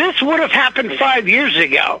 this would have happened 5 years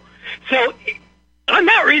ago. So on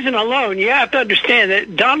that reason alone, you have to understand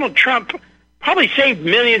that Donald Trump probably saved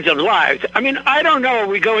millions of lives. I don't know. Are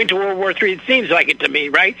we going to World War III? It seems like it to me,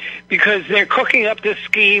 right? Because they're cooking up this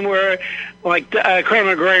scheme where, like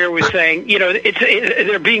Colonel McGregor was saying,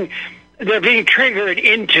 they're being triggered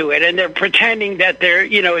into it, and they're pretending that they're,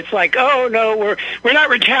 it's like, oh no, we're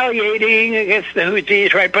not retaliating against the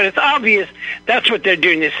Houthis, right? But it's obvious that's what they're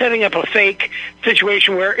doing. They're setting up a fake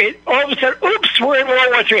situation where all of a sudden, oops, we're in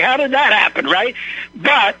World War III. How did that happen, right?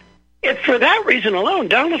 But if for that reason alone,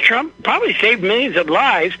 Donald Trump probably saved millions of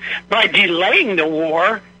lives by delaying the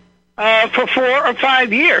war for 4 or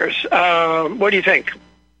 5 years. What do you think?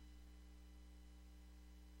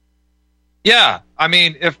 Yeah,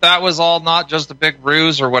 if that was all not just a big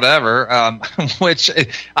ruse or whatever, which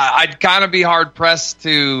I'd kind of be hard-pressed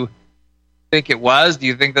to think it was. Do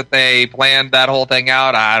you think that they planned that whole thing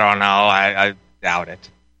out? I don't know. I doubt it.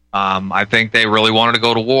 I think they really wanted to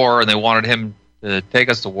go to war, and they wanted him to take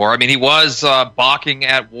us to war. He was balking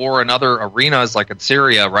at war in other arenas, like in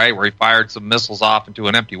Syria, right, where he fired some missiles off into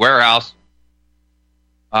an empty warehouse.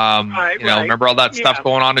 Remember all that stuff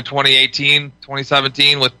going on in 2018,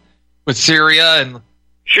 2017 with Syria and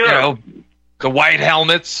the white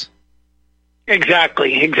helmets.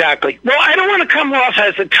 Exactly. Well, I don't want to come off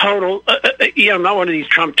as a total, not one of these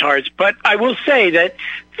Trump tards, but I will say that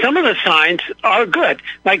some of the signs are good.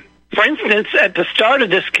 Like, for instance, at the start of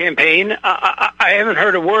this campaign, I haven't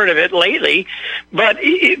heard a word of it lately, but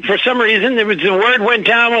for some reason the word went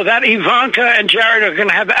down that Ivanka and Jared are going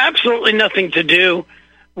to have absolutely nothing to do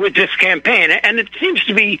with this campaign, and it seems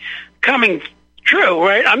to be coming true,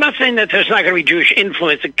 right? I'm not saying that there's not going to be Jewish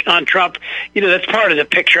influence on Trump. That's part of the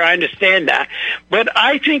picture. I understand that. But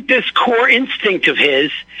I think this core instinct of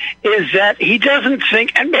his is that he doesn't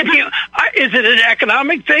think, and maybe, is it an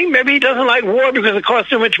economic thing? Maybe he doesn't like war because it costs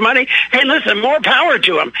so much money. Hey, listen, more power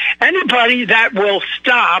to him. Anybody that will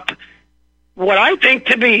stop what I think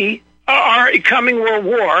to be our coming world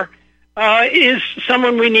war is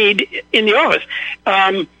someone we need in the office.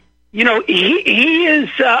 He is,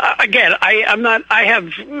 again, I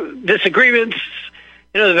have disagreements,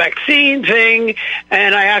 the vaccine thing,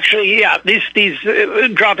 and I actually, these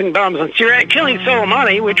dropping bombs on Syria, killing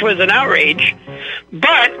Soleimani, which was an outrage.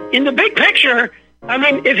 But in the big picture,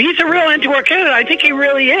 if he's a real anti-war candidate, I think he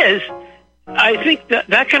really is. I think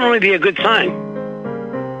that can only be a good sign.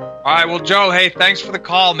 All right, well, Joe, hey, thanks for the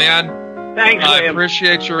call, man. Thanks, I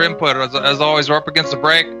appreciate your input. As always, we're up against the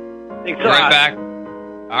break. Thanks a lot. Right back.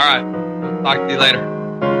 All right. Talk to you later.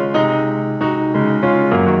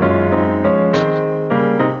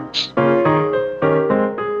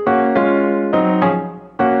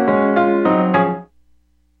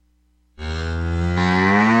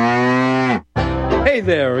 Hey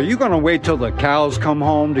there, are you going to wait till the cows come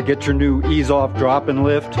home to get your new ease-off drop-and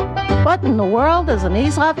lift? What in the world is an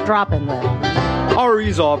ease-off drop-and lift? Our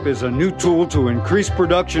ease-off is a new tool to increase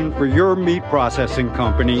production for your meat processing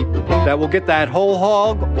company that will get that whole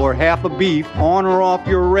hog or half a beef on or off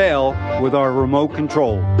your rail with our remote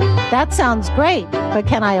control. That sounds great, but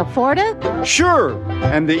can I afford it? Sure,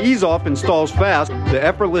 and the ease-off installs fast. The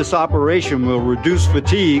effortless operation will reduce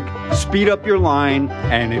fatigue, speed up your line,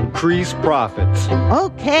 and increase profits.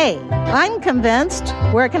 Okay, I'm convinced.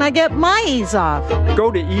 Where can I get my ease-off? Go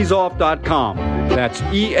to easeoff.com. That's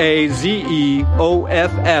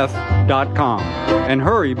EAZEOFF.com. And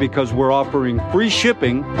hurry, because we're offering free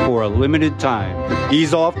shipping for a limited time.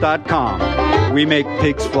 Easeoff.com. We make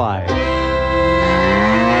pigs fly.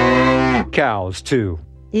 Cows, too.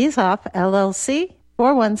 Ease-Off, LLC,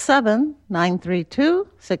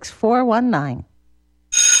 417-932-6419.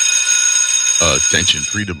 Attention,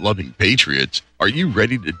 freedom-loving patriots. Are you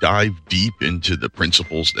ready to dive deep into the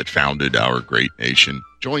principles that founded our great nation?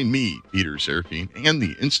 Join me, Peter Serafine, and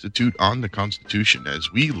the Institute on the Constitution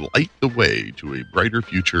as we light the way to a brighter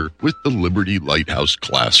future with the Liberty Lighthouse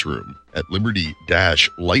Classroom. At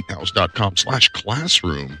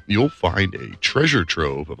liberty-lighthouse.com/classroom, you'll find a treasure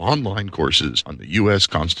trove of online courses on the U.S.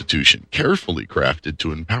 Constitution, carefully crafted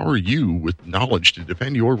to empower you with knowledge to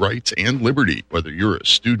defend your rights and liberty, whether you're a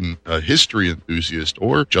student, a history enthusiast,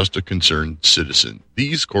 or just a concerned citizen.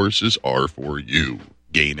 These courses are for you.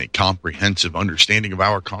 Gain a comprehensive understanding of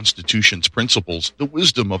our Constitution's principles, the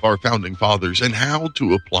wisdom of our founding fathers, and how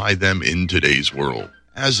to apply them in today's world.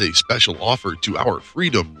 As a special offer to our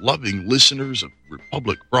freedom-loving listeners of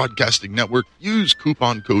Republic Broadcasting Network, use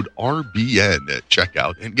coupon code RBN at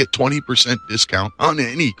checkout and get 20% discount on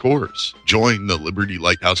any course. Join the Liberty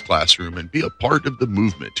Lighthouse Classroom and be a part of the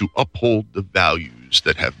movement to uphold the values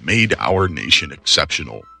that have made our nation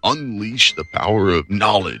exceptional. Unleash the power of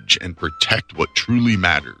knowledge and protect what truly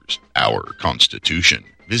matters, our Constitution.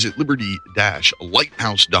 Visit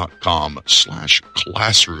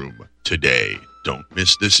liberty-lighthouse.com/classroom today. Don't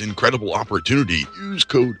miss this incredible opportunity. Use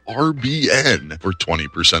code RBN for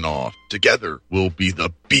 20% off. Together, we'll be the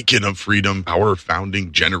beacon of freedom our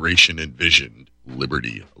founding generation envisioned.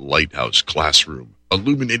 Liberty Lighthouse Classroom.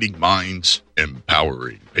 Illuminating minds,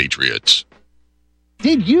 empowering patriots.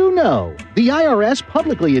 Did you know the IRS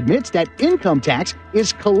publicly admits that income tax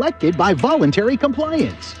is collected by voluntary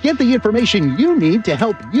compliance? Get the information you need to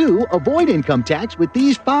help you avoid income tax with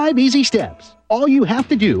these 5 easy steps. All you have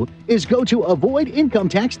to do is go to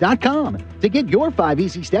avoidincometax.com to get your 5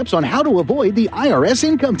 easy steps on how to avoid the IRS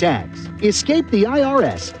income tax. Escape the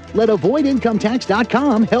IRS. Let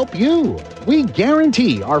avoidincometax.com help you. We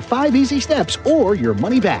guarantee our 5 easy steps or your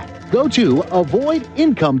money back. Go to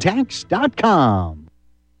avoidincometax.com.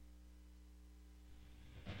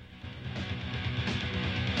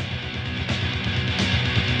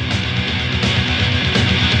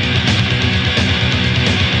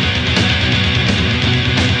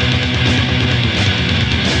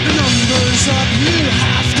 You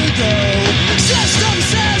have to go. System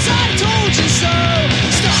says I told you so.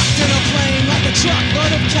 Stocked in a plane like a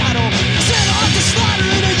truckload of cattle. Sent off to slaughter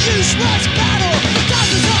in a useless battle.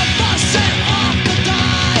 Dozens of us sent off to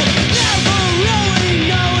die. Never really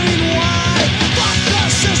knowing why. Fuck the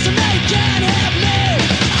system, they can't have me.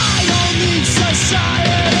 I don't need society.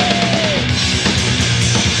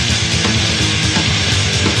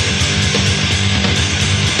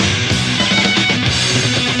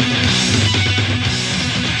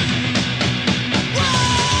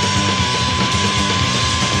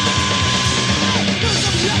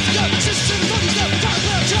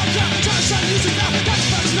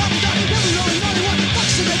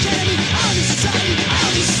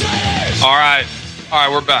 All right,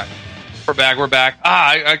 we're back.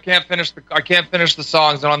 I can't finish the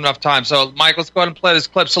songs. I don't have enough time. So, Mike, let's go ahead and play this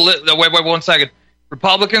clip. So, wait 1 second.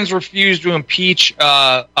 Republicans refused to impeach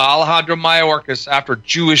Alejandro Mayorkas after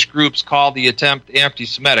Jewish groups called the attempt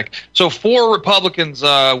anti-Semitic. So 4 Republicans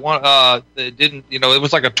didn't. It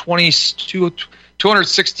was like a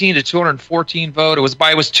 216 to 214 vote. It was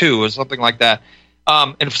 2. It was something like that.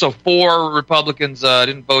 And so 4 Republicans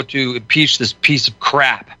didn't vote to impeach this piece of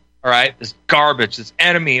crap. All right, this garbage, this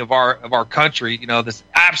enemy of our country, this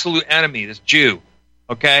absolute enemy, this Jew.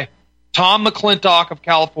 Okay, Tom McClintock of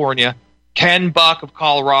California, Ken Buck of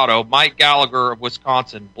Colorado, Mike Gallagher of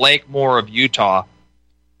Wisconsin, Blake Moore of Utah.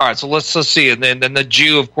 All right, so let's see. And then the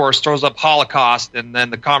Jew, of course, throws up Holocaust, and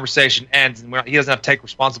then the conversation ends, and he doesn't have to take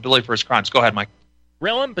responsibility for his crimes. Go ahead, Mike.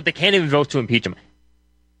 Grill him, but they can't even vote to impeach him.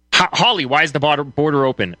 Holly, why is the border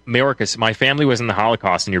open? Mayorkas, my family was in the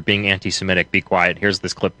Holocaust, and you're being anti-Semitic. Be quiet. Here's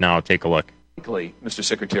this clip now. Take a look. Mr.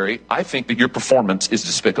 Secretary, I think that your performance is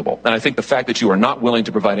despicable. And I think the fact that you are not willing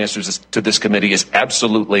to provide answers to this committee is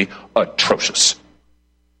absolutely atrocious.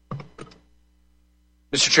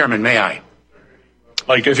 Mr. Chairman, may I?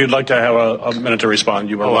 If you'd like to have a minute to respond,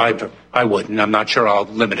 you are I would, and I'm not sure I'll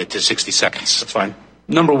limit it to 60 seconds. That's fine.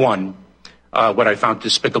 Number one, what I found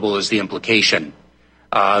despicable is the implication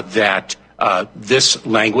that this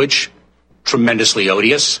language, tremendously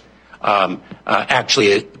odious, actually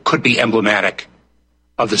it could be emblematic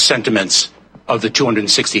of the sentiments of the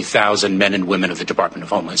 260,000 men and women of the Department of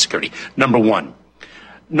Homeland Security. Number one.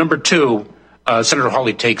 Number two, Senator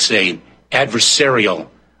Hawley takes an adversarial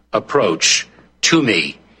approach to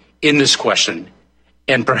me in this question,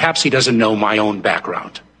 and perhaps he doesn't know my own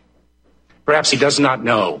background. Perhaps he does not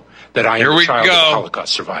know that I am a child of a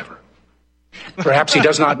Holocaust survivor. Perhaps he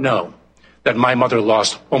does not know that my mother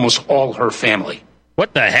lost almost all her family.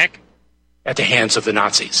 What the heck? At the hands of the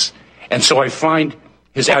Nazis. And so I find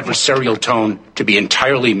his adversarial tone to be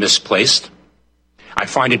entirely misplaced. I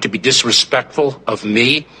find it to be disrespectful of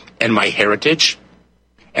me and my heritage.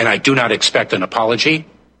 And I do not expect an apology,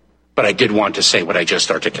 but I did want to say what I just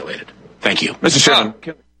articulated. Thank you. Mr. Chairman.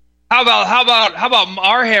 How about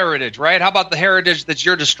our heritage, right? How about the heritage that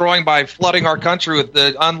you're destroying by flooding our country with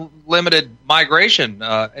the unlimited migration,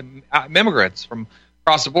 immigrants from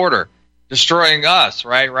across the border, destroying us,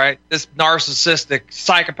 right? This narcissistic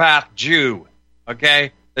psychopath Jew,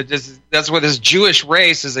 okay? That's what this Jewish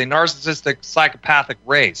race is, a narcissistic psychopathic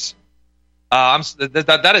race.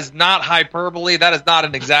 That is not hyperbole. That is not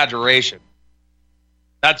an exaggeration.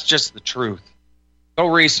 That's just the truth. Go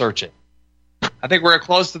research it. I think we're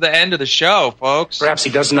close to the end of the show, folks. Perhaps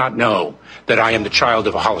he does not know that I am the child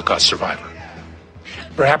of a Holocaust survivor.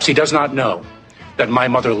 Perhaps he does not know that my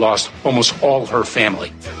mother lost almost all her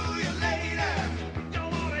family.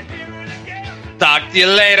 Talk to you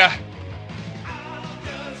later.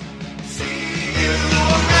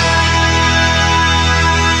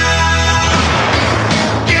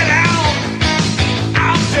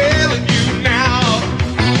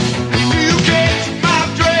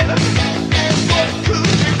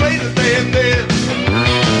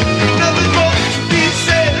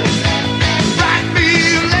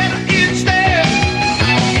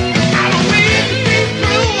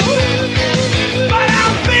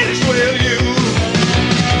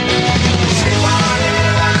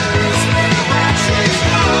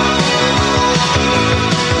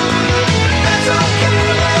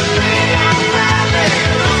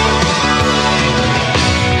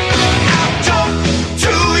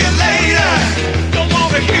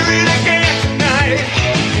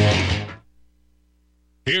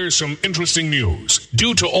 Here's some interesting news.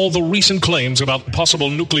 Due to all the recent claims about possible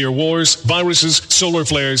nuclear wars, viruses, solar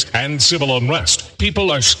flares, and civil unrest,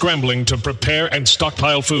 people are scrambling to prepare and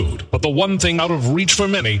stockpile food. But the one thing out of reach for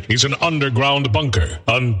many is an underground bunker.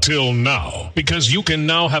 Until now. Because you can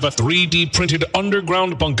now have a 3D printed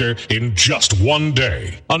underground bunker in just one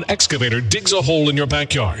day. An excavator digs a hole in your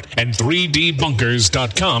backyard, and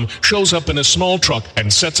 3dbunkers.com shows up in a small truck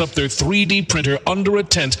and sets up their 3D printer under a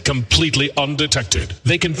tent completely undetected.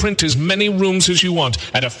 They can print as many rooms as you want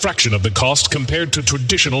at a fraction of the cost compared to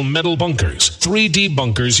traditional metal bunkers. 3D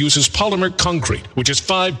Bunkers uses polymer concrete, which is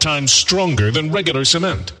 5 times stronger than regular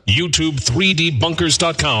cement. YouTube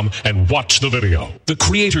 3dbunkers.com and watch the video. The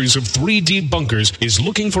creators of 3D Bunkers is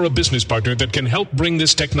looking for a business partner that can help bring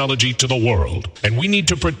this technology to the world. And we need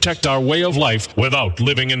to protect our way of life without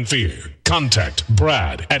living in fear. Contact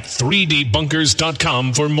Brad at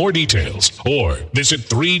 3dbunkers.com for more details, or visit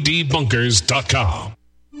 3dbunkers.com.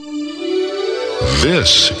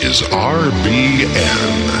 This is RBN,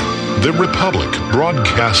 the Republic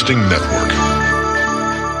Broadcasting Network.